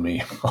 you've known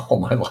me all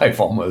my life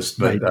almost,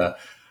 but right.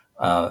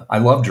 I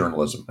love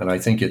journalism, and I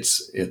think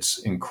it's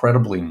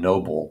incredibly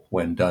noble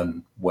when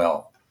done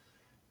well.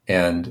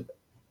 And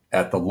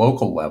at the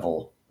local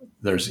level,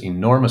 there's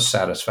enormous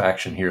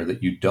satisfaction here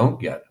that you don't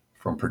get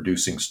from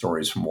producing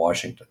stories from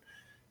Washington.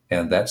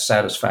 And that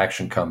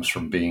satisfaction comes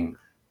from being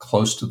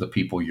close to the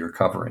people you're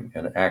covering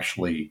and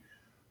actually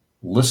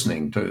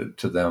listening to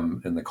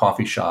them in the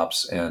coffee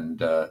shops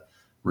and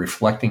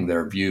reflecting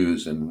their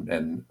views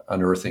and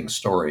unearthing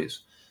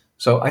stories.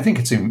 So I think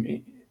it's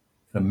an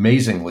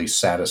amazingly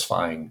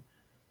satisfying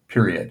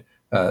period.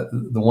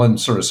 The one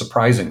sort of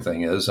surprising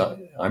thing is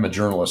I'm a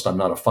journalist. I'm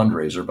not a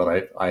fundraiser,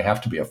 but I have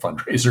to be a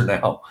fundraiser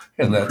now.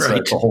 And that's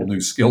a whole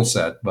new skill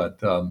set. But,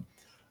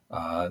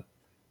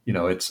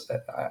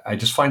 I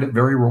just find it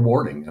very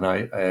rewarding. And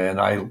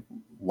I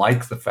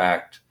like the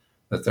fact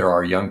that there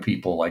are young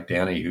people like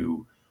Danny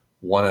who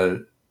want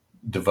to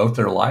devote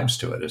their lives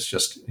to it. It's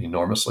just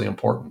enormously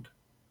important.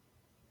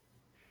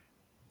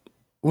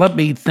 Let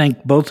me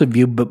thank both of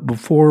you, but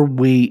before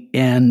we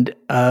end,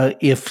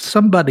 if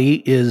somebody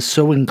is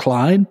so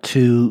inclined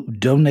to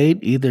donate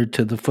either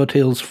to the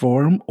Foothills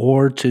Forum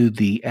or to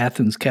the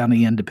Athens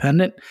County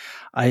Independent,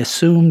 I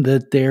assume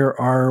that there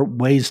are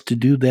ways to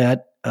do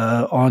that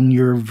on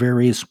your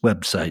various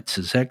websites.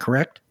 Is that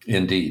correct?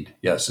 Indeed.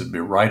 Yes, it'd be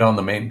right on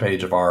the main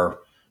page of our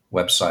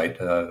website.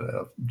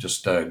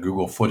 Just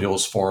Google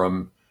Foothills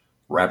Forum,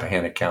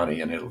 Rappahannock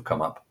County, and it'll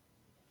come up.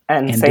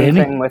 And same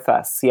thing with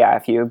us. Yeah,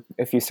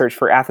 if you search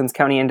for Athens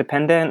County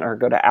Independent or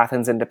go to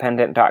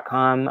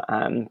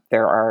athensindependent.com,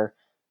 there are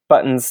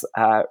buttons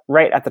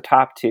right at the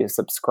top to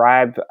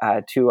subscribe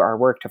to our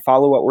work, to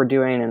follow what we're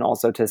doing, and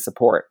also to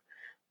support.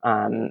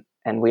 And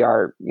we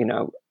are,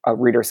 a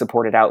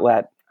reader-supported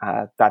outlet.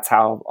 That's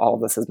how all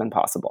of this has been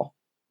possible.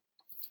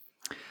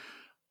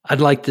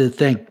 I'd like to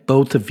thank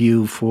both of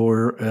you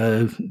for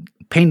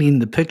painting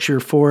the picture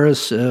for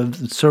us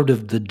of sort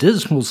of the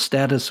dismal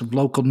status of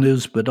local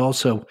news, but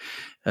also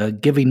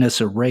giving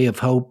us a ray of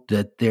hope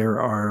that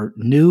there are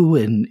new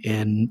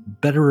and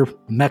better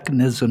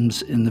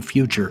mechanisms in the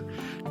future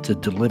to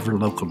deliver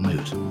local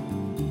news.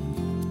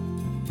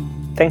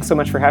 Thanks so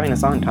much for having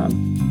us on,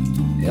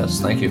 Tom. Yes,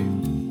 thank you.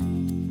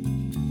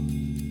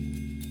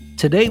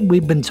 Today,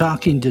 we've been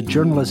talking to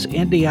journalists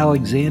Andy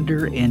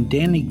Alexander and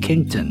Danny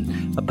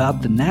Kington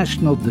about the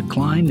national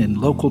decline in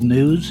local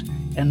news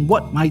and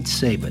what might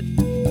save it.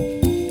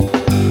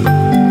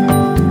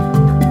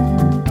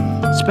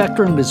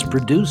 Spectrum is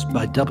produced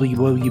by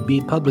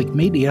WOUB Public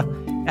Media.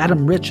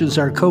 Adam Rich is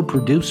our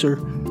co-producer.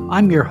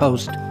 I'm your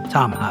host,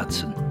 Tom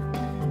Hodson.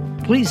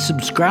 Please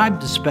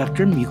subscribe to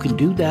Spectrum. You can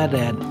do that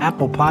at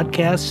Apple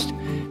Podcasts,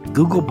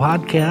 Google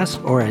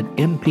Podcasts, or at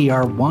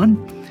NPR One.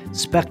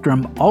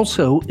 Spectrum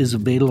also is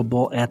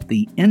available at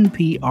the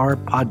NPR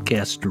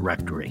Podcast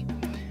Directory.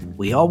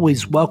 We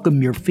always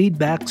welcome your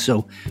feedback,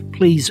 so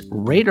please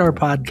rate our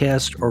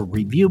podcast or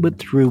review it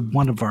through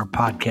one of our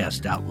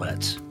podcast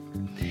outlets.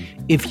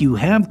 If you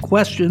have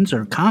questions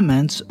or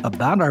comments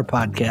about our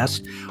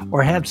podcast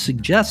or have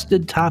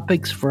suggested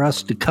topics for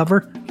us to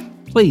cover,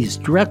 please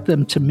direct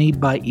them to me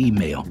by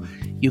email.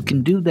 You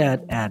can do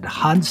that at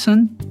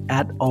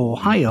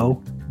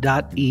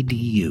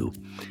hodson@ohio.edu.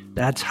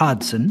 That's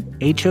Hodson,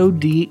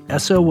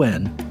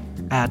 Hodson,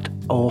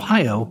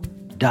 @ohio.edu.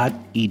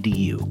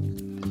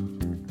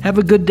 Have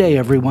a good day,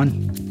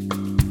 everyone.